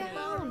sitting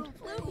down?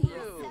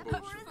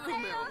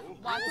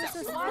 What's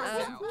this?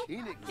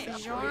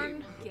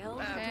 Jorn?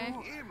 Okay.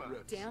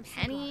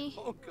 Penny?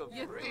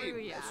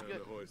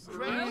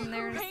 And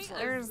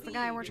there's the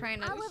guy we're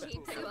trying to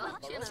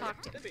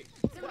talk to.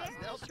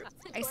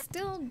 I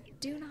still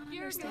do not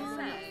understand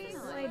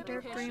why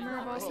Dirk Dreamer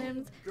of all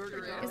Sims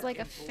is like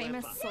a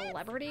famous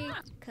celebrity,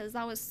 because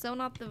that was so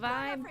not the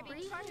vibe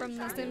from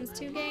the Sims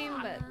 2 game,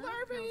 but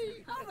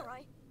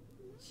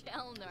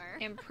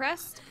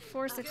impressed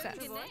for success.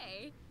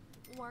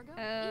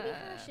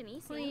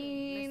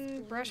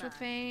 Clean, brush with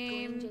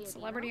fame,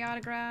 celebrity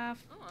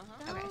autograph.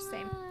 Okay,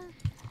 same.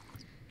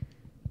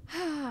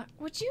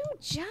 Would you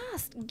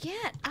just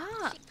get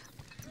up?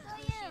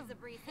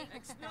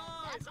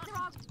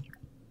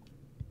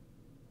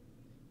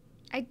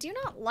 I do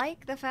not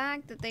like the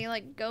fact that they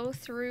like go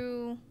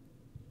through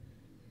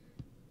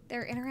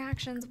their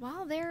interactions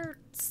while they're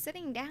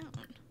sitting down.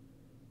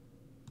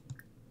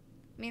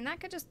 I mean,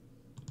 that could just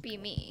be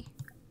me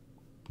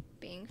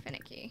being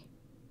finicky.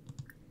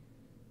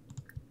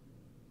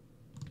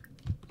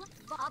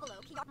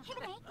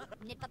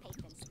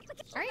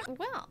 Alright,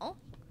 well.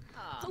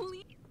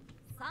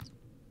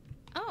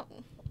 Oh.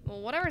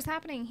 Well, whatever's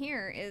happening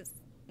here is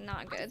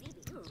not good.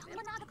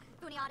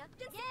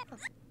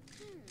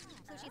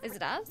 Is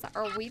it us?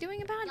 Are we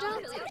doing a bad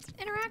job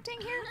interacting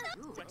here?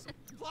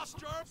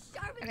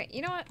 Okay,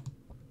 you know what?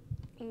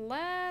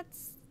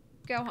 Let's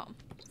go home.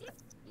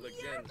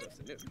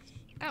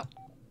 Oh,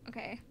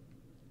 okay.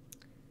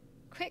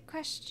 Quick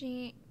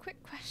question,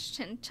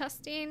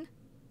 Justine.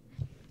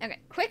 Okay,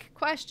 quick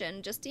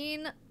question.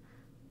 Justine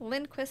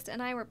Lindquist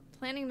and I were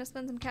planning to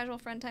spend some casual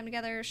friend time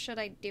together. Should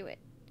I do it?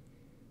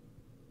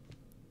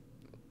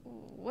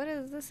 What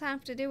does this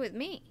have to do with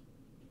me?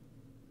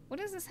 What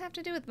does this have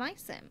to do with my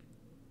sim?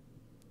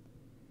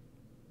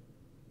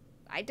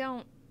 I'm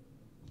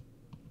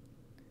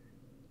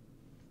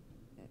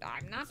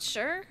not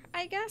sure,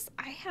 I guess.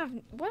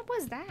 What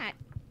was that?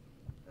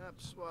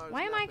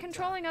 Why am I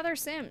controlling other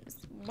sims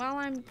while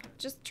I'm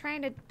just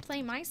trying to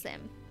play my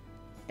sim?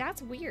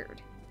 That's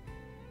weird.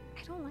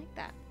 I don't like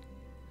that.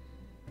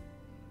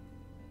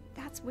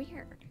 That's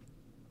weird.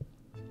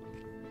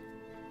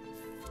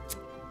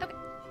 Okay.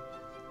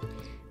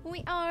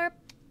 We are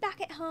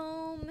back at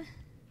home,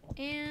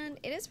 and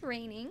it is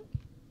raining.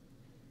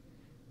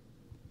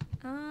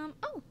 Oh,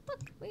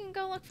 look, we can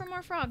go look for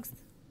more frogs.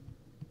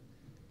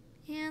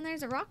 And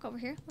there's a rock over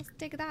here. Let's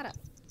dig that up.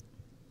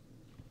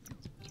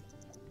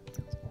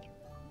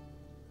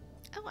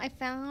 Oh, I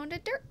found a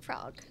dirt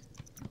frog.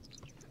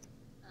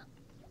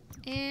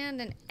 And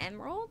an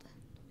emerald?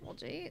 Well,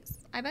 jeez.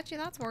 I bet you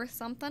that's worth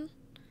something.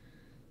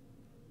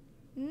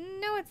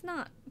 No, it's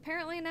not.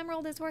 Apparently an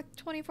emerald is worth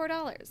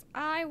 $24.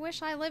 I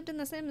wish I lived in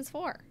The Sims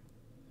 4.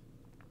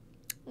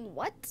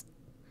 What?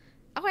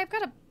 Oh, I've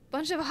got a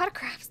bunch of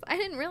autographs. I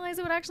didn't realize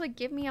it would actually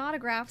give me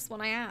autographs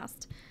when I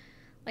asked.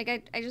 Like,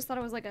 I just thought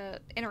it was like a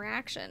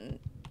interaction,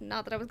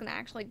 not that I was gonna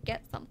actually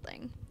get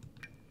something.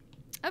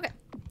 Okay.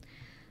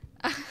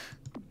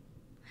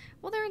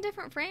 Well, they're in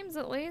different frames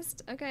at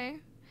least. Okay.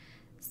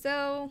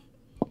 So,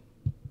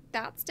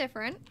 that's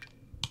different.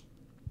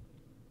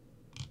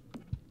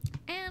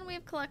 And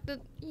we've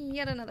collected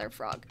yet another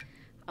frog.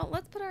 Oh,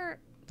 let's put our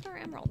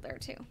emerald there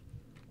too.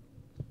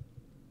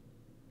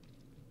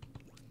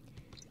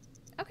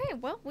 Okay,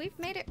 well, we've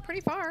made it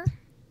pretty far.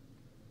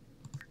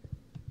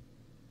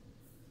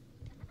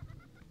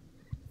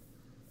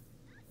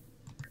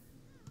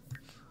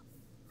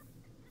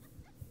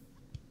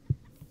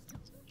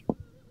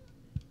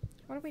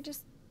 What are we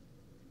just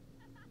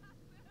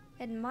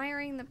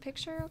admiring the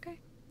picture? Okay.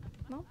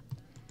 Well,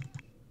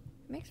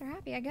 it makes her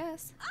happy, I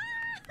guess.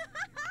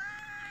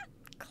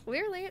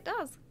 Clearly it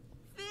does.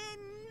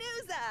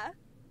 Finuza!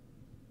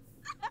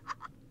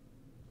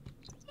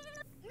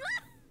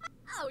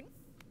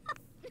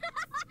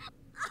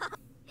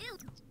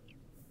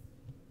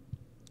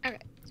 Okay.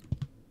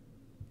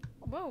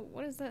 Whoa,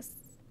 what is this?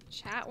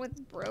 Chat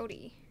with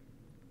Brody.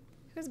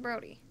 Who's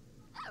Brody?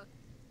 Oh,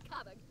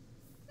 Kabag.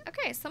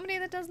 Okay, somebody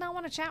that does not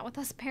want to chat with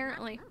us,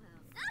 apparently.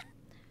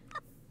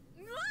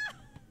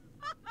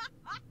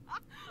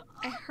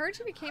 I heard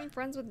you became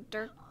friends with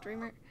Dirk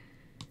Dreamer.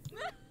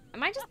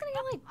 Am I just gonna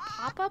get, like,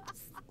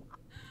 pop-ups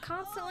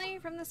constantly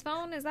from this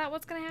phone? Is that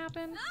what's gonna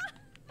happen?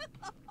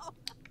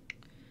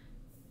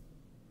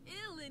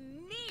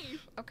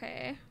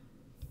 Okay.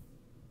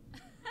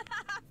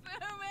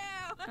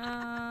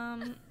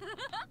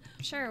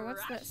 Sure,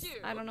 what's this?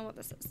 I don't know what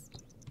this is.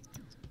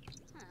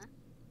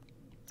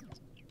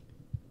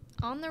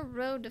 On the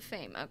road to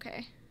fame,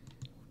 okay.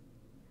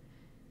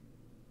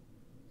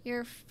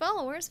 Your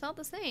followers felt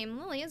the same.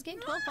 Lily has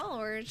gained 12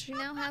 followers. She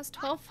now has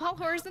 12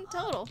 followers in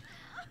total.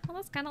 Well,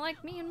 that's kind of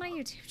like me and my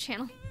YouTube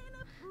channel.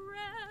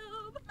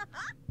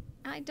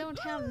 I don't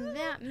have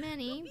that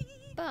many,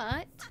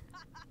 but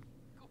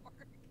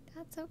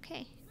that's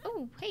okay.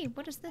 Oh, hey,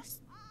 what is this?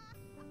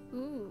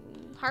 Ooh,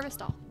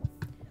 harvest all.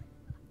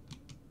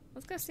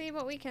 Let's go see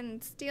what we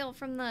can steal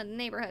from the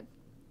neighborhood.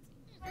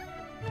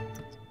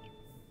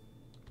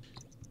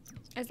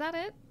 Is that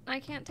it? I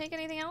can't take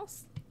anything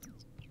else?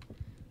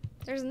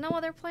 There's no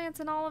other plants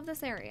in all of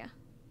this area.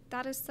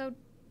 That is so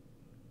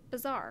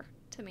bizarre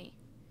to me.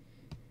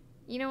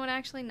 You know what?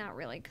 Actually, not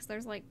really, because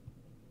there's like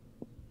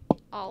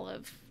all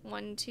of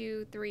 1,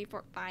 2, 3,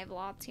 4, 5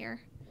 lots here.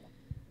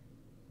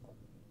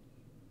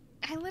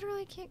 I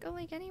literally can't go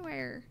like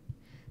anywhere.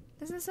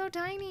 This is so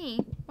tiny.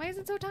 Why is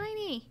it so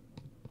tiny?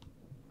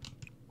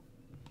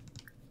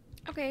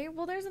 Okay,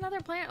 well there's another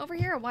plant over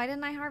here. Why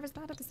didn't I harvest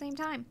that at the same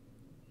time?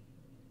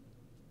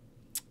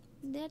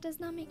 That does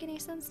not make any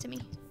sense to me.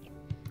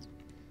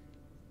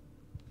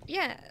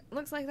 Yeah,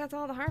 looks like that's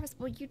all the harvest.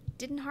 Well, you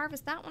didn't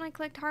harvest that when I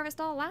clicked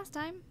harvest all last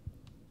time.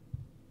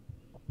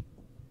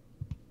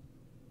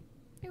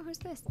 Oh, who's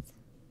this?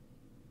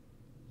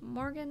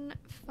 Morgan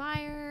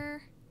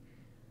Fire.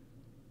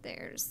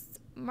 There's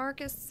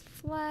Marcus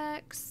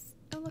Flex.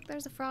 Oh, look,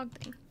 there's a frog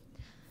thing.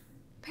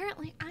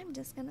 Apparently, I'm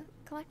just gonna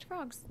collect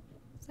frogs.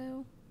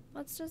 So,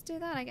 let's just do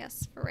that, I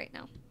guess, for right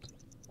now.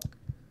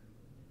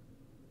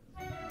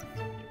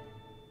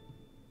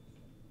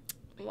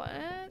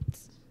 What?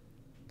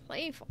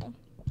 Playful?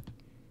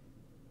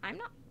 I'm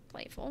not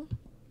playful.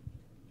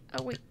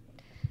 Oh, wait.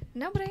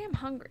 No, but I am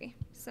hungry.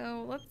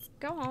 So, let's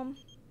go home.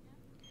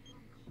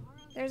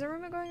 There's a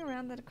rumor going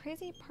around that a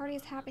crazy party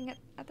is happening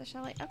at the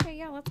chalet. Okay,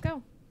 yeah, let's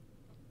go.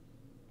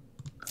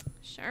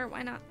 Sure,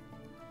 why not?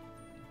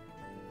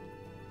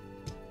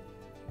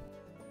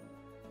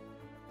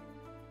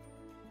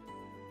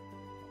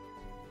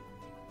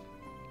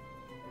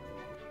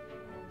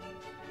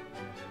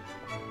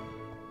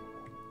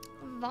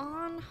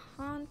 Von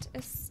Haunt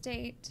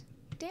Estate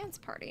dance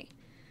party.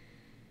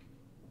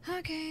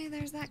 Okay,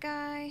 there's that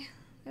guy.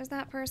 There's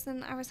that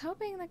person. I was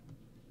hoping that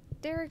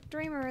Derek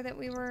Dreamer that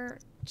we were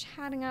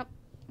chatting up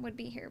would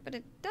be here, but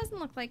it doesn't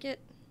look like it.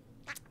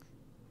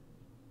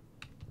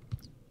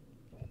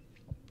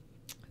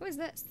 Who is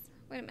this?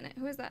 Wait a minute.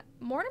 Who is that?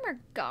 Mortimer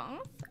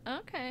Goth?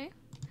 Okay.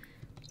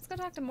 Let's go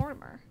talk to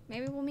Mortimer.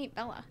 Maybe we'll meet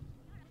Bella.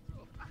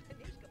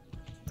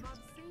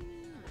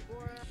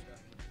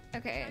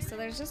 Okay, so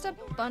there's just a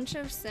bunch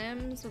of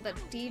Sims with a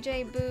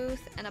DJ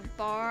booth and a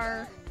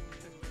bar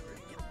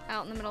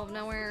out in the middle of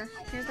nowhere.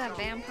 Here's that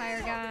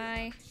vampire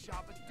guy.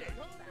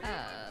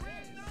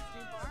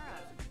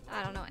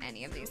 I don't know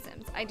any of these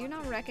Sims. I do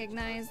not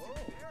recognize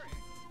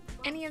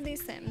any of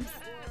these Sims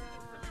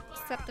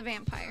except the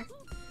vampire.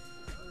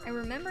 I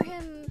remember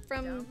him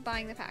from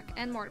buying the pack,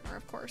 and Mortimer,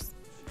 of course,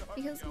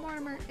 because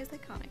Mortimer is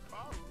iconic.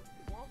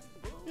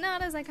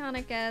 Not as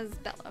iconic as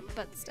Bella,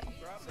 but still.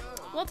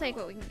 We'll take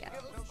what we can get.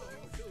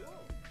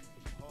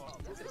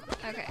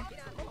 Okay,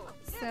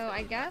 so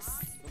I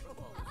guess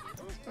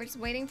we're just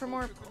waiting for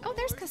more. Oh,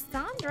 there's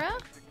Cassandra!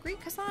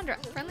 Greet Cassandra.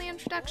 Friendly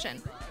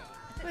introduction.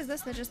 Who is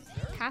this that just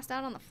passed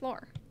out on the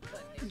floor?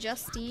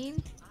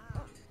 Justine.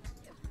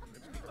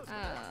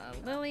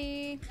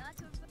 Lily.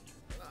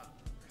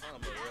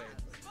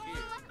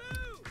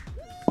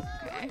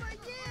 Okay.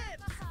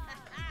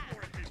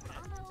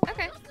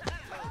 Okay.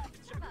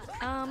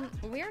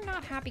 We're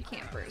not happy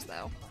campers,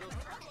 though.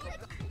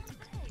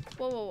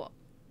 Whoa, whoa, whoa.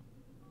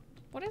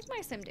 What is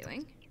my Sim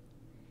doing?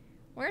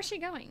 Where is she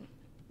going?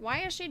 Why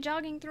is she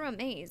jogging through a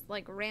maze,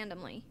 like,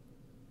 randomly?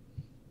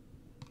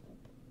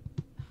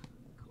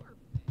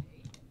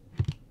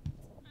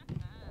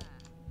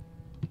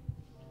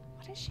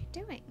 What is she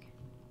doing?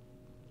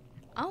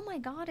 Oh my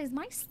god, is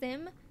my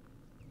Sim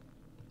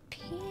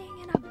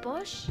peeing in a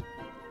bush?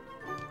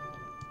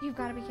 You've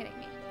got to be kidding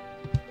me.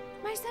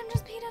 My Sim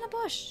just peed in a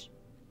bush.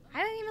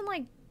 I didn't even,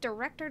 like,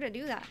 direct her to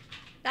do that.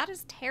 That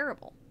is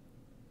terrible.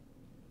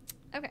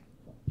 Okay.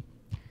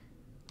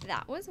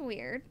 That was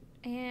weird.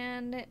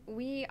 And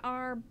we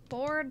are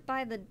bored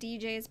by the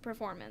DJ's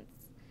performance.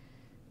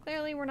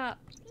 Clearly, we're not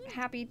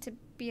happy to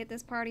be at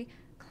this party.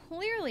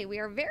 Clearly, we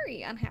are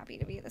very unhappy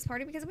to be at this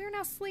party because we are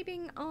now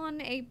sleeping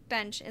on a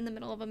bench in the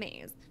middle of a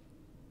maze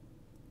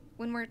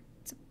when we're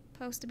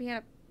supposed to be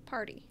at a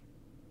party.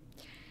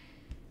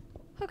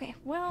 Okay,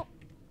 well,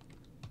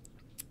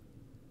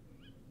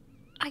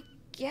 I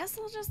guess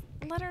I'll just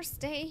let her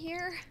stay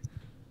here.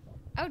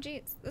 Oh,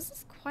 geez, this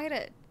is quite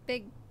a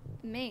big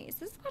maze.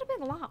 This is quite a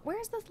big lot.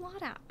 Where's this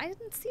lot at? I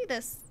didn't see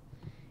this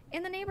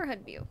in the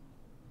neighborhood view.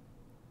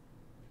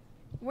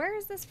 Where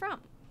is this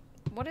from?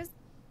 What is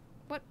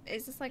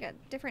this, like a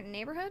different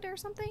neighborhood or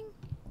something?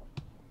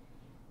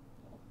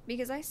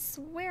 Because I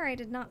swear I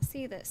did not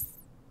see this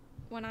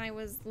when I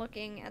was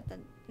looking at the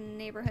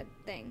neighborhood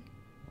thing.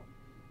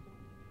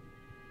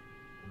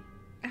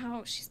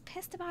 Oh, she's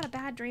pissed about a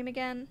bad dream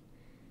again.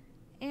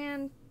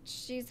 And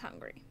she's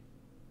hungry.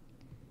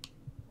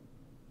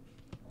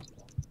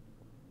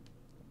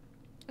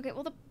 Okay,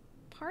 well the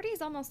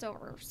party's almost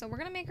over, so we're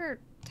gonna make her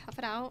tough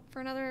it out for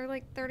another,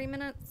 like, 30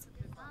 minutes.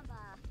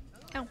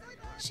 Oh,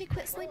 she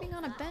quit sleeping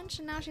on a bench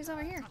and now she's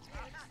over here.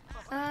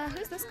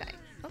 Who's this guy?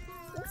 Oh,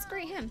 let's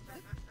greet him.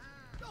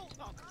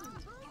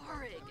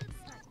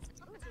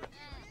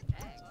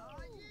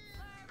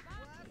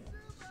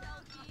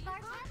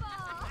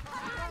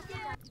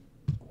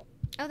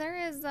 Oh, there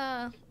is,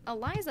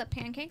 Eliza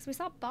Pancakes. We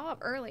saw Bob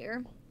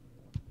earlier.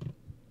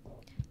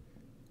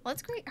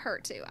 Let's greet her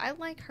too. I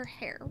like her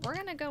hair. We're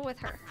gonna go with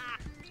her.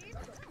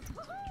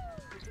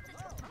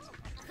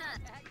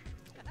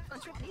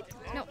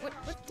 No, what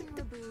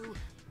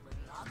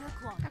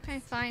okay,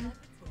 fine.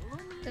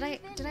 Did I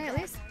at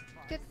least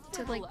get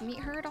to like meet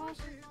her at all?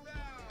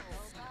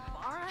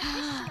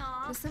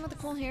 The sim with the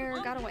cool hair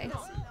got away.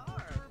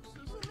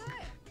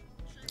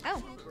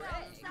 Oh,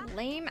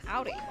 lame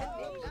outie.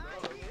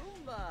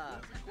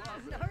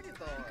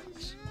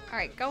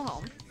 Alright, go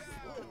home.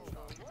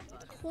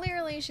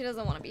 Clearly she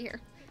doesn't want to be here.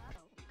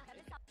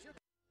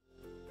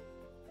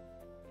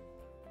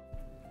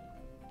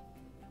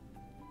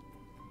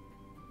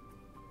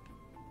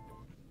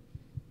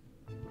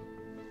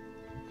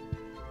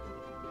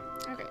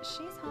 Okay,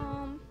 she's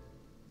home.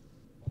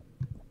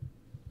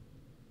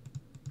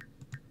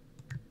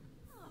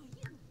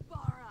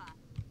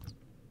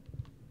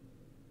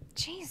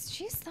 Jeez,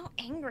 she's so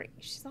angry.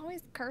 She's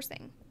always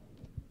cursing.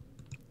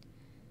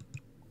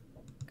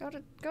 Go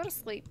to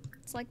sleep.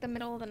 It's like the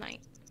middle of the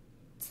night.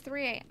 It's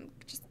 3 a.m.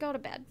 Just go to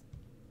bed.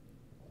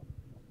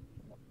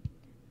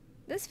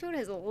 This food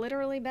has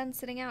literally been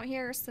sitting out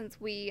here since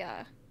we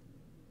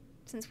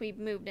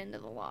moved into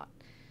the lot.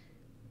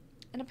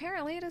 And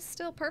apparently it is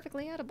still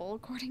perfectly edible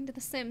according to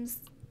The Sims.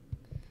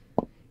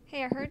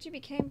 Hey, I heard you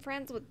became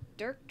friends with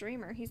Dirk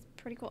Dreamer. He's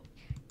pretty cool.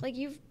 Like,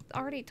 you've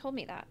already told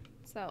me that,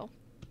 so.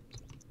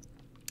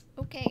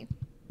 Okay.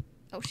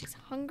 Oh, she's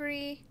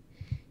hungry.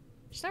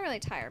 She's not really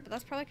tired, but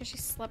that's probably because she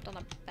slept on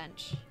a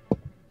bench.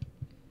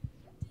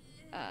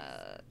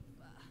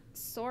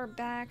 Sore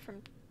back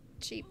from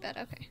cheap bed.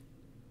 Okay.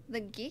 The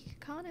Geek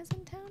Con is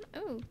in town?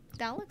 Oh,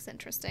 that looks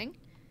interesting.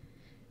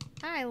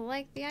 I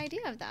like the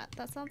idea of that.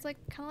 That sounds like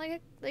kind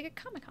of like a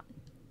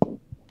Comic-Con.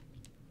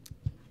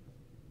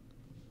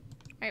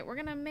 Alright, we're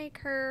gonna make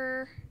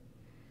her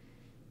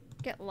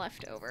get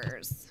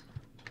leftovers.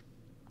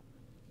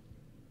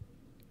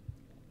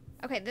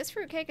 Okay, this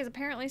fruitcake is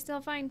apparently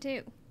still fine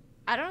too.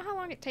 I don't know how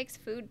long it takes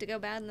food to go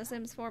bad in The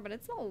Sims 4, but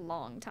it's a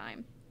long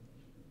time.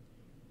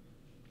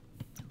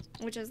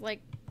 Which is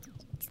like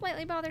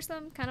slightly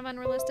bothersome, kind of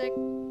unrealistic.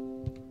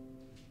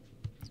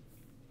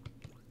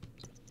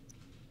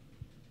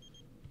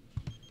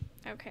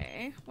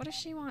 Okay, what does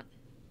she want?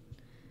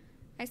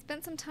 I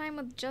spent some time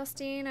with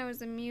Justine. I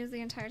was amused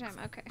the entire time.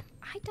 Okay.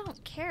 I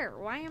don't care.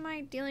 Why am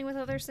I dealing with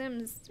other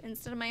Sims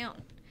instead of my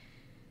own?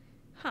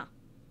 Huh.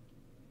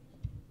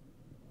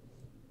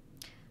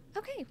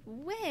 Okay,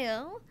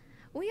 well,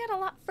 we got a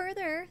lot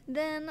further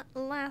than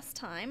last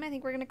time. I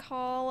think we're going to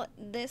call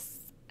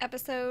this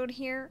episode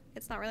here.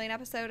 It's not really an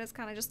episode. It's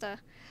kind of just a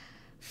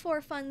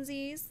for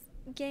funsies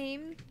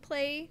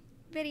gameplay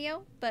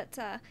video, but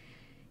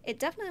it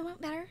definitely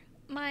went better.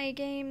 My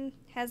game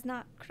has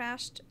not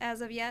crashed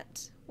as of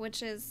yet,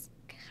 which is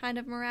kind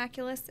of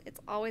miraculous. It's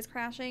always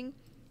crashing,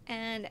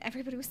 and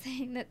everybody was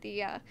saying that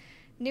the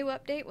new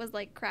update was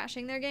like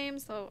crashing their game,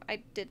 so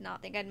I did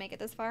not think I'd make it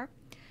this far.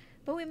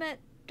 But we met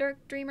Dirk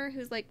Dreamer,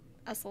 who's like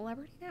a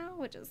celebrity now,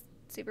 which is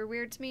super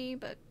weird to me,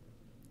 but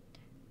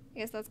I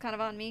guess that's kind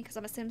of on me because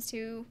I'm a Sims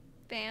 2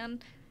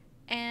 fan.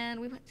 And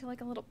we went to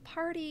like a little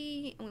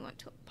party, and we went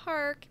to a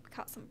park, we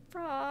caught some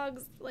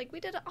frogs, like we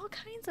did all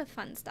kinds of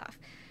fun stuff.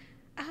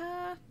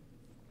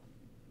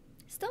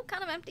 Still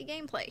kind of empty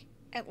gameplay,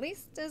 at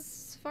least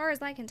as far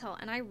as I can tell,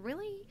 and I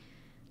really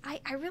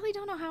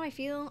don't know how I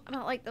feel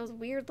about like those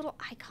weird little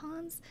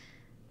icons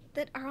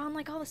that are on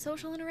like all the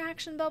social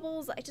interaction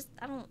bubbles. I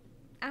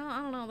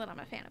don't know that I'm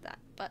a fan of that,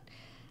 but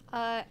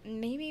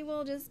maybe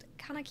we'll just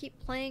kind of keep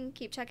playing,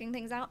 keep checking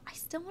things out. I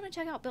still want to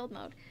check out build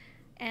mode,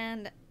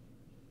 and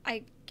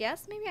I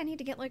guess maybe I need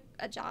to get like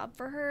a job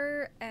for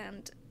her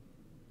and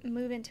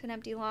move into an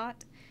empty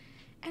lot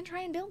and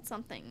try and build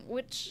something,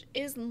 which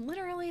is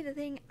literally the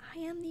thing I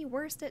am the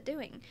worst at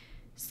doing.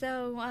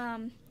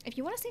 So if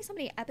you want to see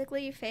somebody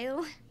epically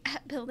fail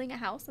at building a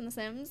house in The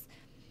Sims,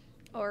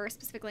 or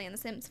specifically in The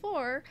Sims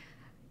 4,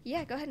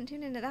 yeah, go ahead and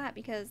tune into that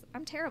because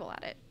I'm terrible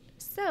at it.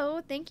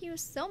 So thank you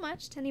so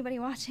much to anybody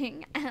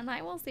watching, and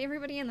I will see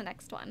everybody in the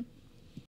next one.